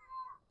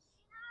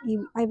 Y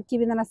aquí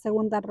viene la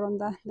segunda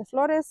ronda de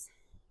flores.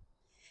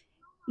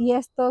 Y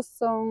estos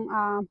son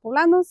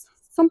poblanos.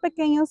 Son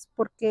pequeños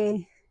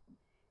porque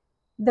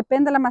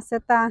depende de la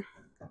maceta,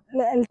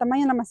 el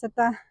tamaño de la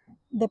maceta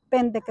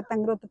depende qué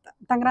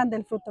tan grande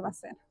el fruto va a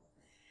ser.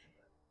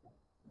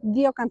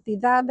 Dio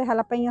cantidad de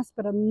jalapeños,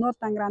 pero no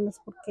tan grandes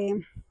porque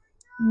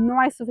no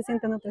hay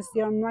suficiente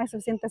nutrición, no hay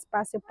suficiente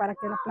espacio para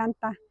que la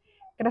planta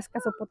crezca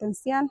su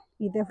potencial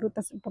y dé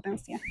frutas su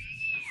potencial.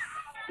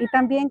 Y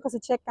también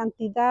coseché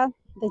cantidad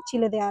de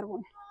chile de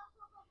árbol.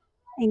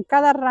 En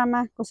cada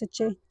rama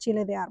coseché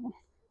chile de árbol.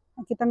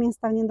 Aquí también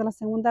está viniendo la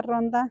segunda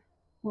ronda,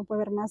 como puede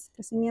ver más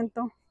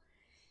crecimiento.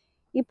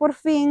 Y por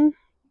fin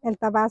el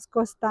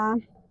tabasco está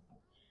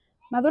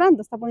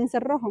madurando, está poniéndose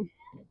rojo.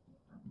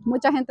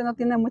 Mucha gente no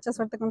tiene mucha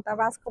suerte con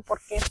tabasco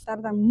porque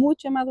tarda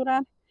mucho en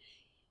madurar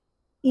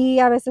y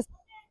a veces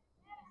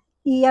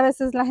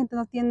la gente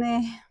no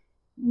tiene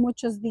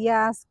muchos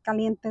días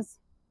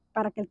calientes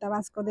para que el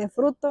tabasco dé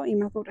fruto y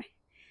madure.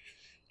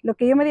 Lo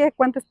que yo me di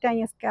cuenta este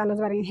año es que a las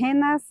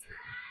berenjenas,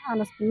 a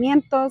los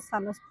pimientos,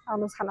 a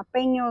los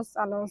jalapeños,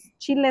 a los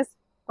chiles,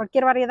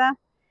 cualquier variedad,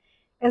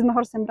 es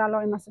mejor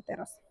sembrarlo en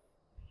maceteros,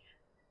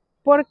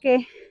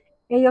 porque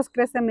ellos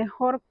crecen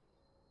mejor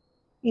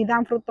y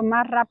dan fruto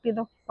más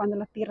rápido cuando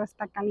la tierra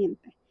está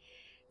caliente.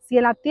 Si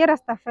la tierra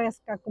está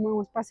fresca, como en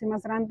un espacio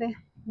más grande,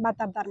 va a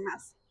tardar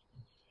más.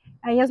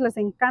 A ellos les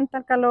encanta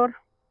el calor,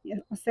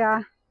 o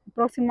sea, el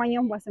próximo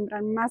año voy a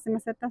sembrar más en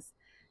macetas,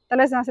 tal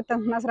vez en macetas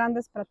más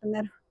grandes para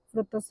tener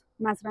frutos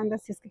más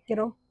grandes, si es que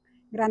quiero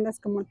grandes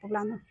como el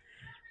poblano.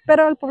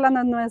 Pero el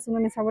poblano no es uno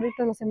de mis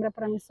favoritos, lo sembré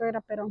para mi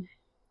suegra, pero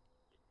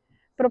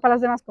para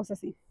las demás cosas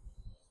sí.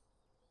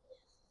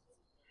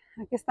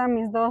 Aquí están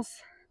mis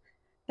dos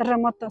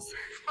terremotos.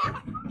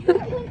 Mama,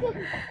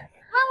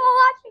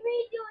 watch me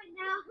do it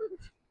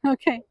now.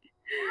 Ok.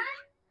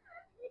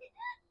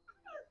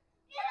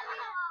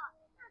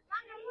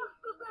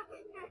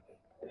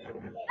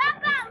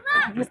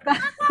 Aquí está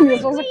mi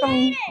esposo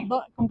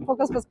con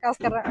pocos pescados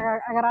que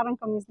agarraron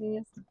con mis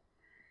niños.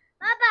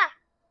 Papá,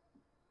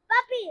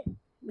 papi.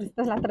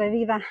 Esta es la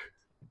atrevida.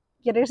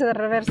 Quiere irse de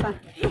reversa.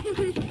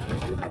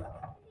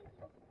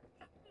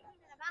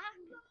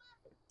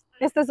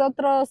 Estos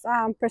otros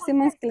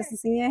persimmons que les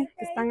enseñé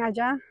que están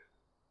allá.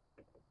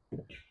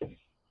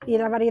 Y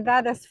la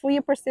variedad es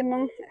Fuji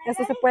Persimmon.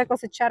 Eso se puede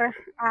cosechar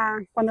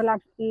cuando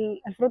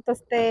el fruto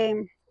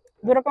esté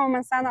duro como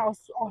manzana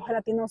o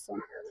gelatinoso.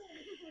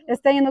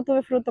 Este año no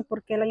tuve fruto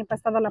porque el año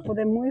pasado la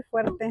podé muy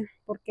fuerte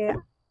porque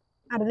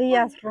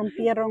ardillas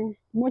rompieron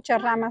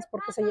muchas ramas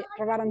porque se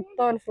robaron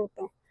todo el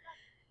fruto.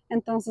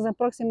 Entonces el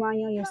próximo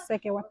año yo sé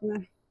que voy a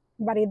tener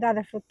variedad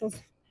de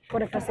frutos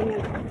por el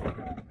crecimiento.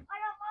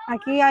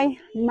 Aquí hay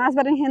más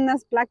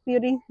berenjenas Black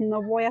Beauty.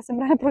 No voy a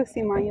sembrar el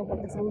próximo año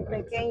porque son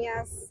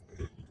pequeñas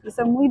y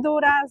son muy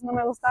duras, no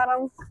me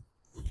gustaron.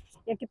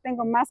 Y aquí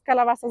tengo más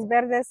calabazas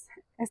verdes.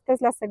 Esta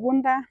es la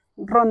segunda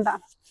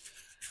ronda.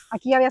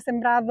 Aquí había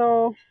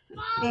sembrado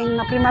en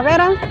la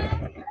primavera.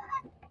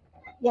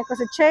 Ya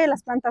coseché,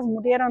 las plantas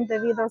murieron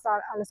debido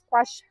al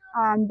squash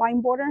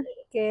vine border,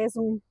 que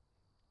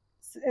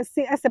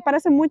se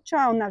parece mucho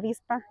a una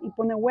avispa y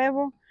pone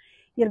huevo.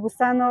 Y el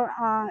gusano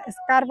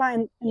escarba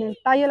en el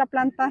tallo de la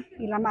planta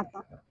y la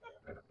mata.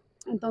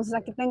 Entonces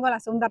aquí tengo la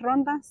segunda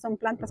ronda, son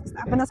plantas que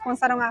apenas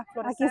comenzaron a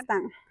florecer.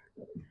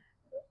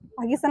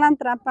 Aquí están las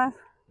trampas.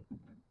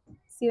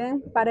 Si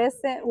ven,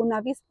 parece una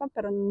avispa,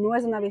 pero no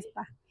es una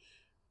avispa.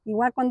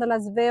 Igual cuando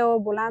las veo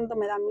volando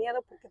me da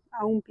miedo porque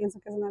aún pienso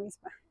que es una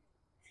avispa.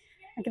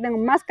 Aquí tengo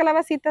más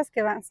calabacitas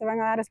que se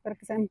van a dar, espero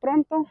que sean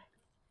pronto.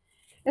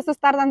 Estos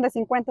tardan de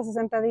 50 a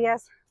 60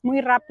 días,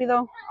 muy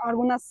rápido,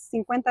 algunas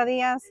 50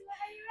 días.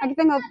 Aquí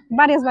tengo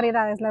varias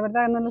variedades, la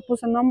verdad no les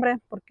puse nombre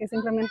porque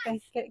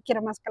simplemente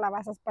quiero más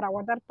calabazas para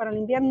guardar para el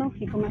invierno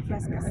y comer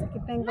frescas. Aquí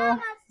tengo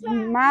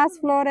más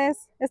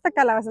flores. Esta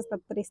calabaza está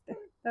triste,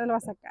 ya lo voy a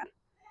sacar.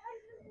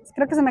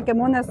 Creo que se me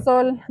quemó en el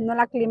sol, no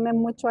la aclimé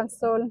mucho al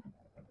sol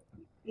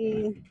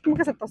y como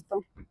que se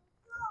tostó.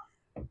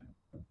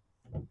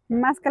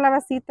 Más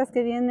calabacitas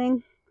que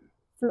vienen,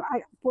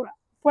 por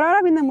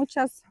ahora vienen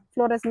muchas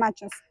flores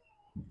machos.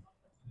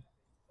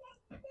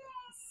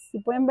 Si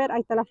pueden ver,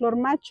 ahí está la flor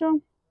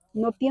macho,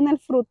 no tiene el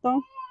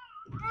fruto.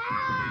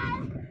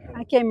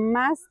 Aquí hay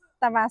más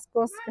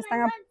tabascos que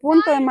están a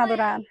punto de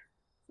madurar.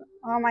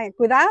 Oh my God,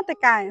 cuidado, te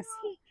caes.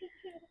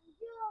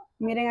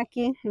 Miren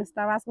aquí, los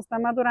tabascos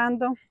están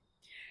madurando.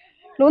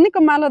 Lo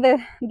único malo de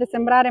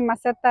sembrar en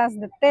macetas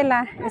de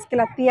tela es que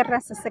la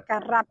tierra se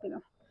seca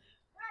rápido.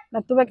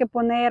 La tuve que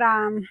poner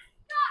a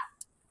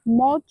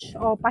mulch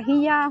o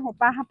pajilla o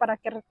paja para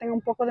que retenga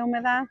un poco de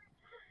humedad,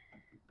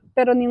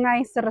 pero ni un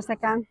ahí se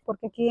resecan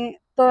porque aquí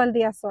todo el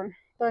día sol,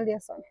 todo el día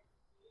sol.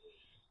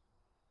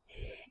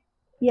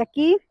 Y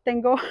aquí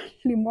tengo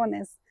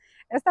limones.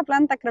 Esta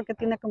planta creo que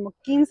tiene como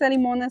 15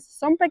 limones.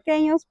 Son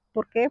pequeños,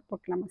 ¿por qué?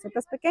 Porque la maceta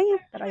es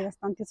pequeña, pero hay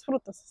bastantes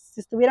frutos. Si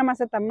estuviera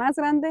maceta más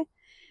grande,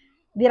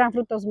 dieran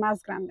frutos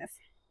más grandes.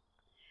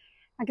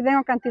 Aquí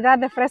tengo cantidad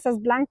de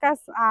fresas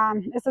blancas.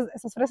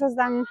 Esas fresas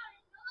dan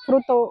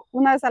fruto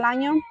una vez al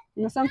año.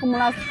 No son como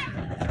las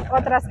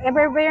otras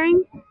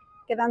everbearing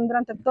que dan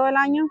durante todo el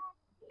año.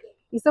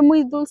 Y son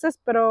muy dulces,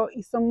 pero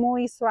y son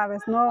muy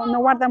suaves. No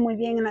guardan muy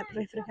bien en el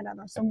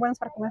refrigerador. Son buenos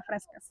para comer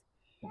frescas.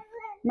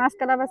 Más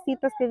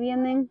calabacitas que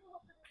vienen.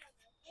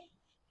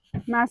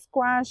 Más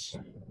squash.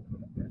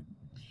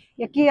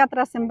 Y aquí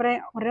atrás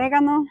sembré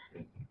orégano.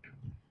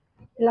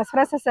 Y las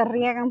fresas se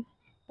riegan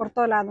por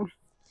todo lado.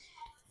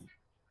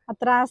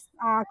 Atrás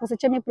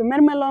coseché mi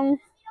primer melón.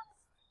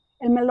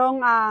 El melón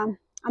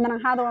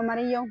anaranjado o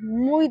amarillo.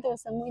 Muy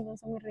dulce, muy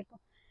rico.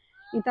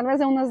 Y tal vez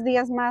en unos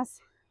días más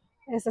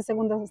ese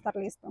segundo va a estar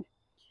listo.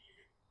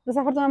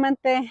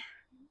 Desafortunadamente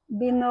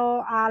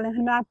vino a la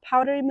enfermedad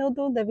powdery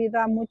mildew debido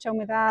a mucha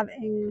humedad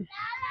en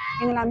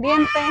el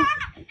ambiente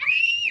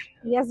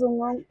y es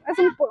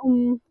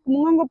un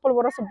hongo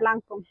polvoroso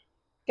blanco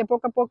que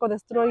poco a poco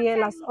destruye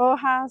las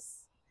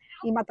hojas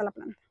y mata la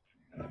planta.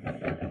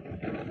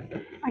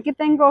 Aquí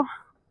tengo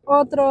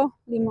otro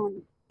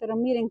limón, pero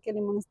miren qué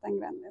limones tan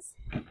grandes.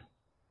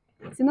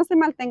 Si no estoy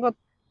mal, tengo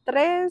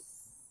tres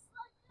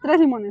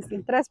limones,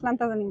 sí, 3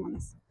 plantas de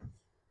limones.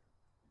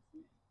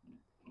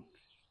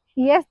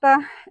 Y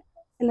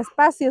el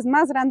espacio es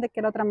más grande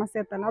que la otra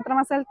maceta. La otra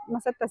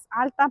maceta es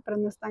alta, pero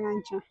no es tan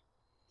ancha.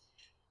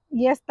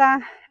 Y esta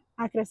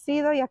ha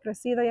crecido y ha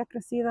crecido y ha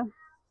crecido.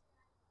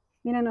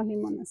 Miren los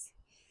limones.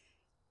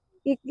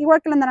 Y,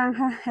 igual que la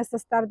naranja,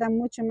 estos tardan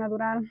mucho en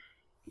madurar.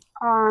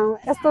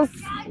 Estos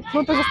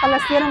frutos se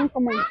establecieron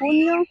como en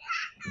junio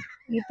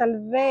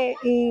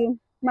y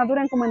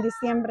maduran como en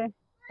diciembre.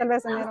 Tal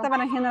vez en esta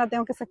berenjena la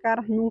tengo que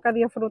sacar, nunca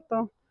dio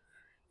fruto.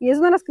 Y es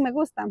una de las que me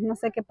gusta, no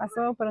sé qué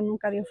pasó, pero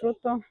nunca dio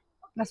fruto.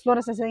 Las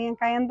flores se seguían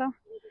cayendo.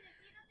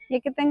 Y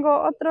aquí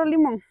tengo otro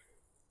limón.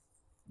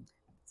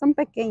 Son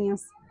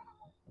pequeños.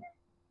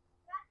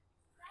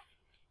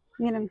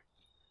 Miren.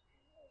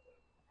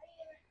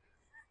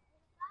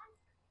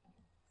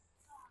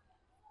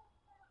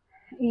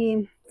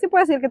 Y sí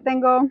puedo decir que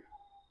tengo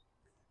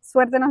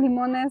suerte en los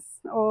limones,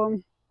 o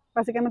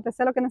básicamente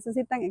sé lo que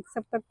necesitan,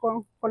 excepto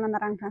con la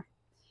naranja.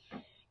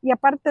 Y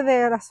aparte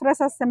de las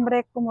fresas,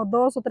 sembré como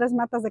 2 o 3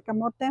 matas de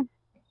camote.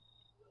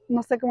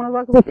 No sé cómo las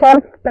voy a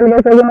cosechar, tal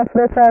vez algunas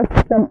fresas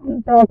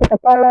tengo que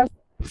taparlas,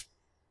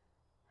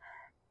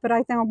 pero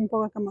ahí tengo un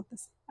poco de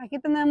camotes. Aquí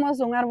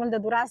tenemos un árbol de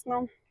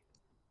durazno.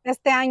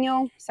 Este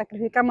año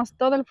sacrificamos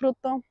todo el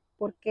fruto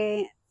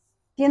porque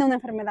tiene una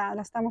enfermedad,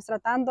 la estamos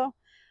tratando.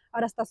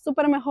 Ahora está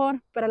súper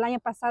mejor, pero el año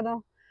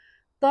pasado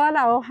toda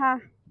la hoja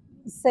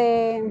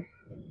se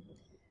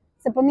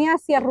ponía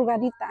así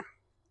arrugadita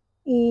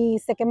y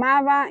se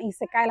quemaba y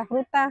se cae la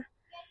fruta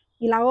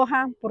y la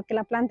hoja porque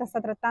la planta está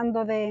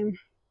tratando de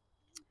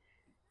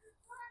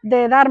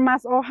dar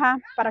más hoja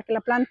para que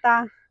la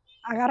planta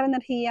agarre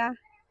energía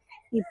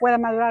y pueda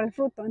madurar el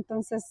fruto.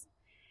 Entonces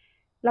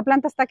la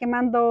planta está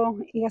quemando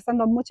y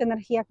gastando mucha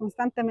energía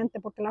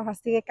constantemente porque la hoja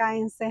sigue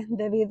cayéndose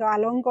debido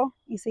al hongo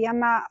y se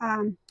llama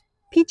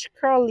peach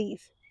curl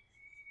leaf.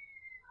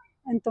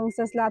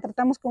 Entonces la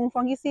tratamos con un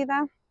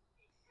fungicida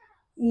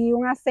y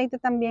un aceite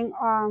también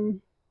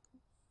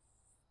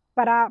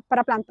para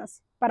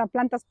plantas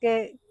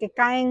que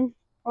caen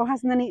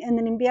hojas en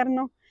el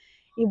invierno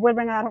y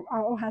vuelven a dar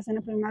hojas en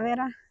la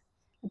primavera.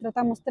 Lo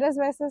tratamos 3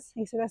 veces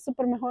y se ve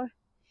súper mejor.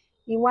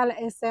 Igual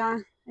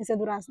ese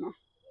durazno.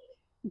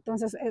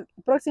 Entonces el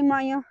próximo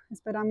año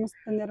esperamos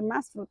tener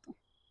más fruto.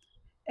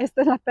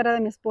 Esta es la pera de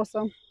mi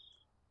esposo.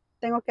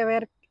 Tengo que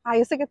ver,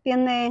 yo sé que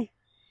tiene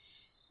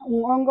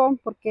un hongo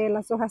porque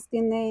las hojas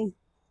tienen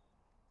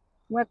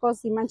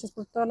huecos y manchas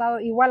por todo lado.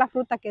 Igual la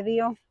fruta que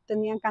dio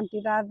tenía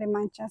cantidad de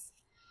manchas.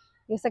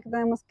 Yo sé que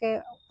tenemos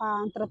que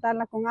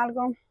tratarla con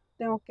algo.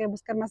 Tengo que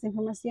buscar más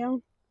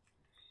información.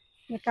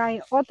 Y acá hay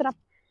otra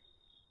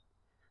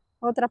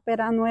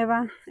pera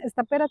nueva.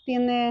 Esta pera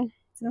tiene,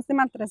 si no estoy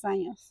mal, 3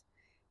 años.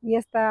 Y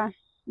esta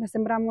la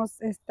sembramos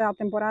esta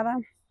temporada.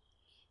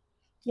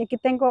 Y aquí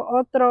tengo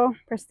otro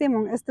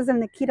persimmon. Este es el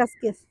Nikita's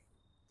Gift.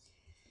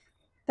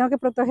 Tengo que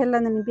protegerla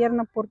en el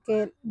invierno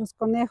porque los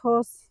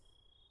conejos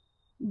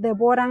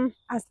devoran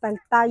hasta el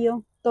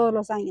tallo todos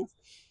los años.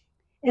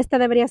 Esta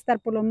debería estar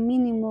por lo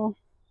mínimo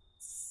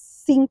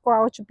 5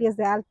 a 8 pies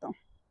de alto,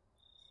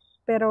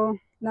 pero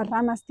las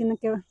ramas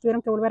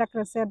tuvieron que volver a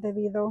crecer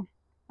debido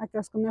a que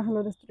los conejos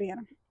lo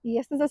destruyeron. Y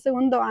este es el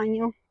segundo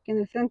año que en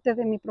el frente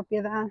de mi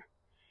propiedad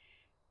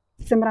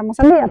sembramos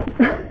sandía.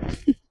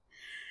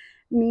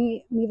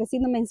 mi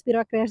vecino me inspiró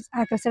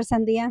a crecer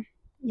sandía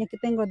y aquí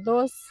tengo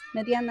 2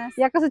 medianas.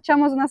 Ya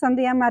cosechamos una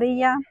sandía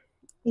amarilla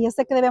y yo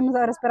sé que debemos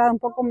haber esperado un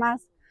poco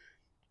más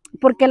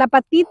porque la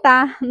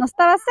patita no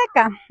estaba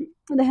seca.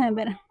 Déjenme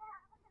ver.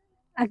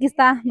 Aquí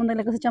está donde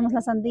le cosechamos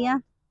la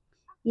sandía.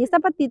 Y esta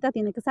patita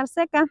tiene que estar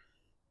seca.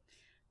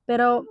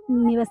 Pero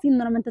mi vecino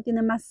normalmente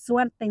tiene más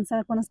suerte en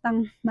saber cuándo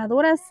están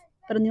maduras,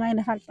 pero ni más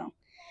le falta.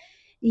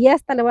 Y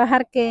esta le voy a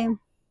dejar que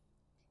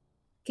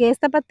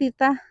esta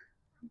patita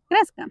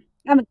crezca.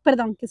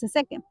 Perdón, que se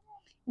seque.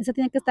 Esa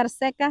tiene que estar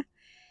seca.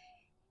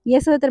 Y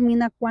eso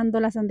determina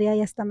cuando la sandía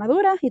ya está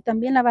madura. Y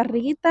también la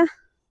barriguita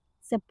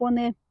se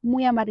pone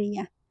muy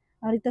amarilla.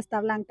 Ahorita está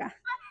blanca.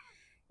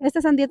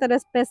 Esta sandía tal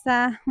vez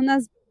pesa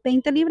unas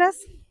 20 libras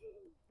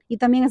y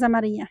también es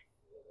amarilla.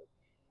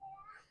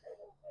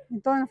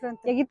 en todo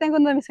enfrente. Y aquí tengo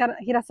uno de mis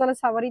girasoles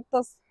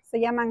favoritos, se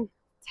llaman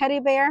Teddy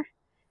Bear.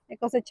 He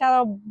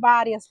cosechado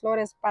varias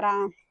flores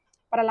para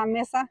la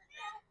mesa.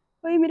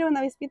 Uy, mira una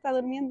avispita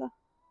durmiendo,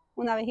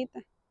 una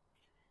abejita.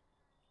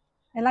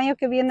 El año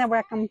que viene voy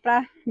a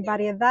comprar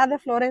variedad de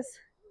flores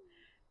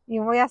y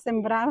voy a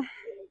sembrar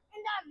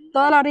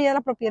toda la orilla de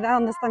la propiedad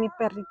donde está mi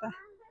perrita.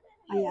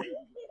 Allá.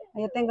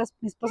 Allá tengo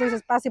mi esposo y su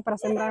espacio para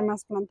sembrar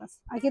más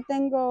plantas. Aquí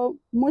tengo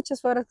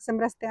muchas flores que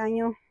sembré este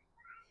año.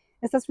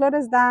 Estas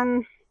flores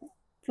dan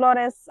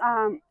flores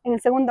en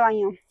el segundo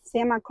año. Se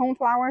llama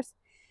coneflowers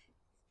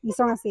y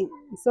son así,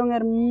 son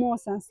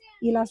hermosas.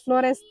 Y las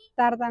flores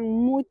tardan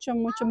mucho,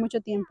 mucho,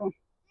 mucho tiempo.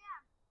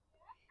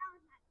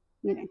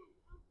 Miren,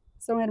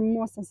 son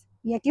hermosas.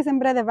 Y aquí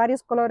sembré de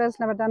varios colores,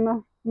 la verdad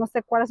no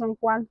sé cuáles son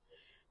cuál,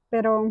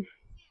 pero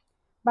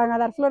van a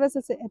dar flores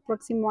el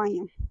próximo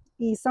año.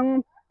 Y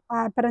son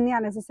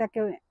perenniales, o sea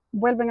que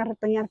vuelven a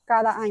retoñar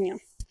cada año.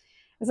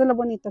 Eso es lo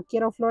bonito.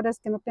 Quiero flores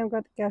que no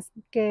tengo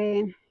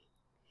que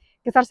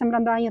estar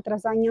sembrando año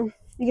tras año.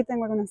 Aquí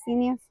tengo algunas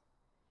líneas.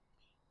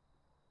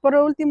 Por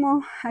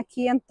último,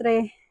 aquí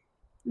entre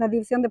la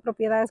división de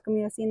propiedades con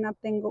mi vecina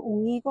tengo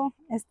un higo.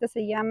 Este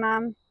se llama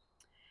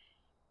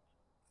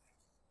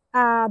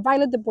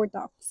Violet de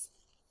Bordeaux.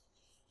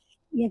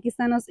 Y aquí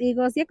están los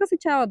higos. Ya he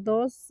cosechado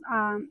dos.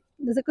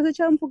 Les he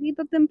cosechado un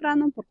poquito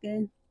temprano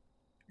porque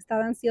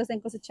estaba ansiosa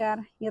en cosechar.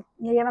 Ya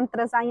llevan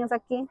 3 años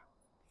aquí.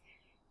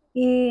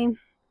 Y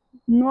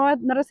no he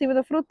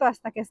recibido fruto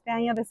hasta que este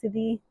año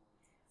decidí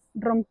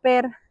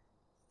romper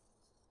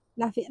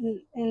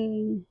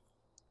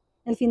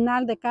el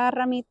final de cada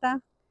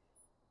ramita.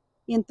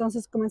 Y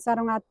entonces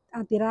comenzaron a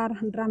tirar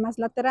ramas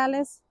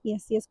laterales. Y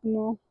así es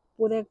como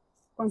pude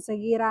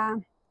conseguir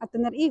a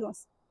tener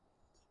higos.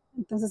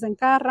 Entonces en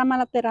cada rama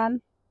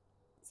lateral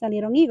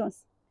salieron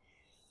higos.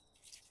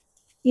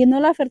 Y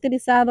no la he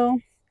fertilizado.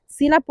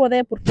 Sí la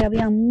podé porque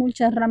había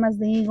muchas ramas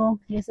de higo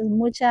y esa es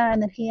mucha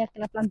energía que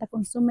la planta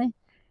consume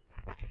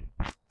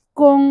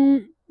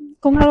con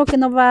algo que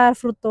no va a dar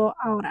fruto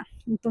ahora.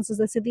 Entonces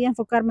decidí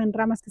enfocarme en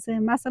ramas que se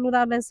ven más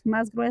saludables,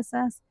 más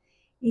gruesas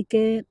y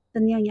que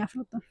tenían ya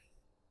fruto.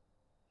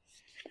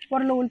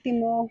 Por lo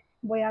último,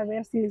 voy a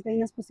ver si mis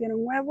gallinas pusieron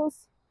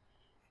huevos.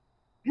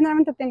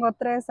 Generalmente tengo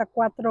 3 a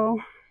 4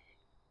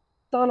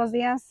 todos los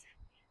días,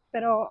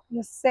 pero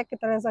yo sé que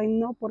tal vez hoy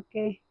no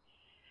porque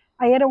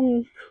ayer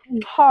un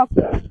hawk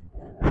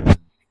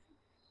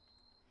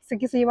se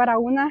quiso llevar a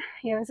una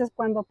y a veces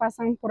cuando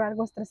pasan por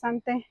algo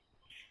estresante,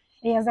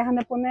 ellas dejan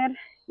de poner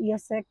y yo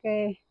sé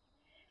que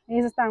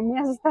ellas estaban muy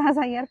asustadas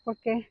ayer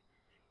porque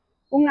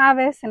un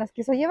ave se las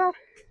quiso llevar.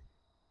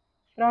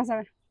 Pero vamos a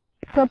ver.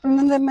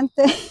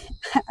 Sorprendentemente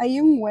hay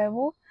un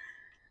huevo,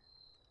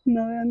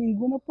 no veo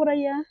ninguno por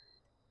allá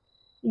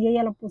y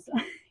ella lo puso.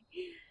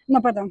 No,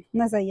 perdón,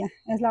 no es ella,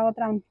 es la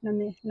otra,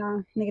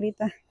 la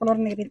negrita, color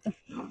negrito.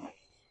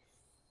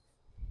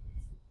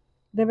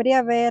 Debería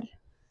haber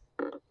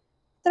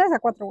 3 a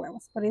 4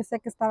 huevos, pero yo sé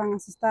que estaban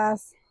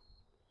asustadas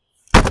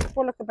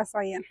por lo que pasó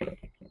ayer.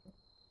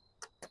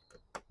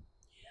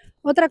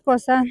 Otra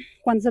cosa,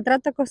 cuando se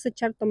trata de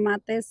cosechar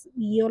tomates,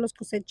 yo los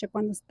cosecho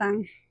cuando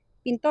están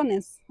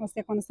pintones, o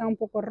sea, cuando están un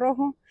poco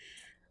rojo.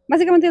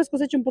 Básicamente los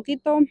cosecho un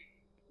poquito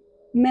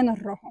menos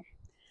rojo,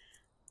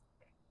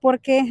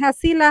 porque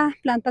así la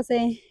planta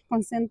se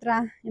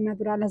concentra en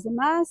madurar las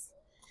demás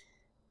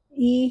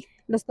y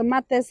los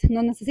tomates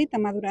no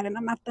necesitan madurar en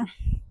la mata.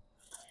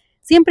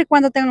 Siempre y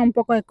cuando tengan un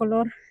poco de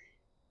color,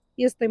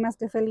 yo estoy más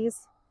que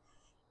feliz.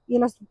 Y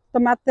los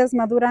tomates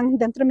maduran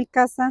dentro de mi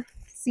casa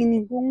sin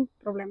ningún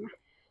problema.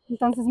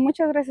 Entonces,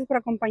 muchas gracias por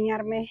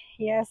acompañarme.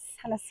 Ya es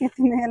a las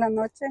 7:30 de la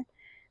noche.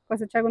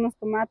 Coseché algunos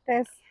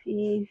tomates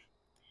y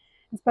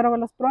espero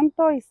verlos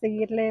pronto y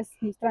seguirles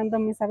mostrando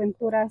mis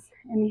aventuras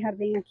en mi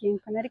jardín aquí en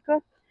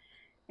Connecticut,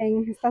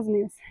 en Estados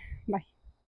Unidos. Bye.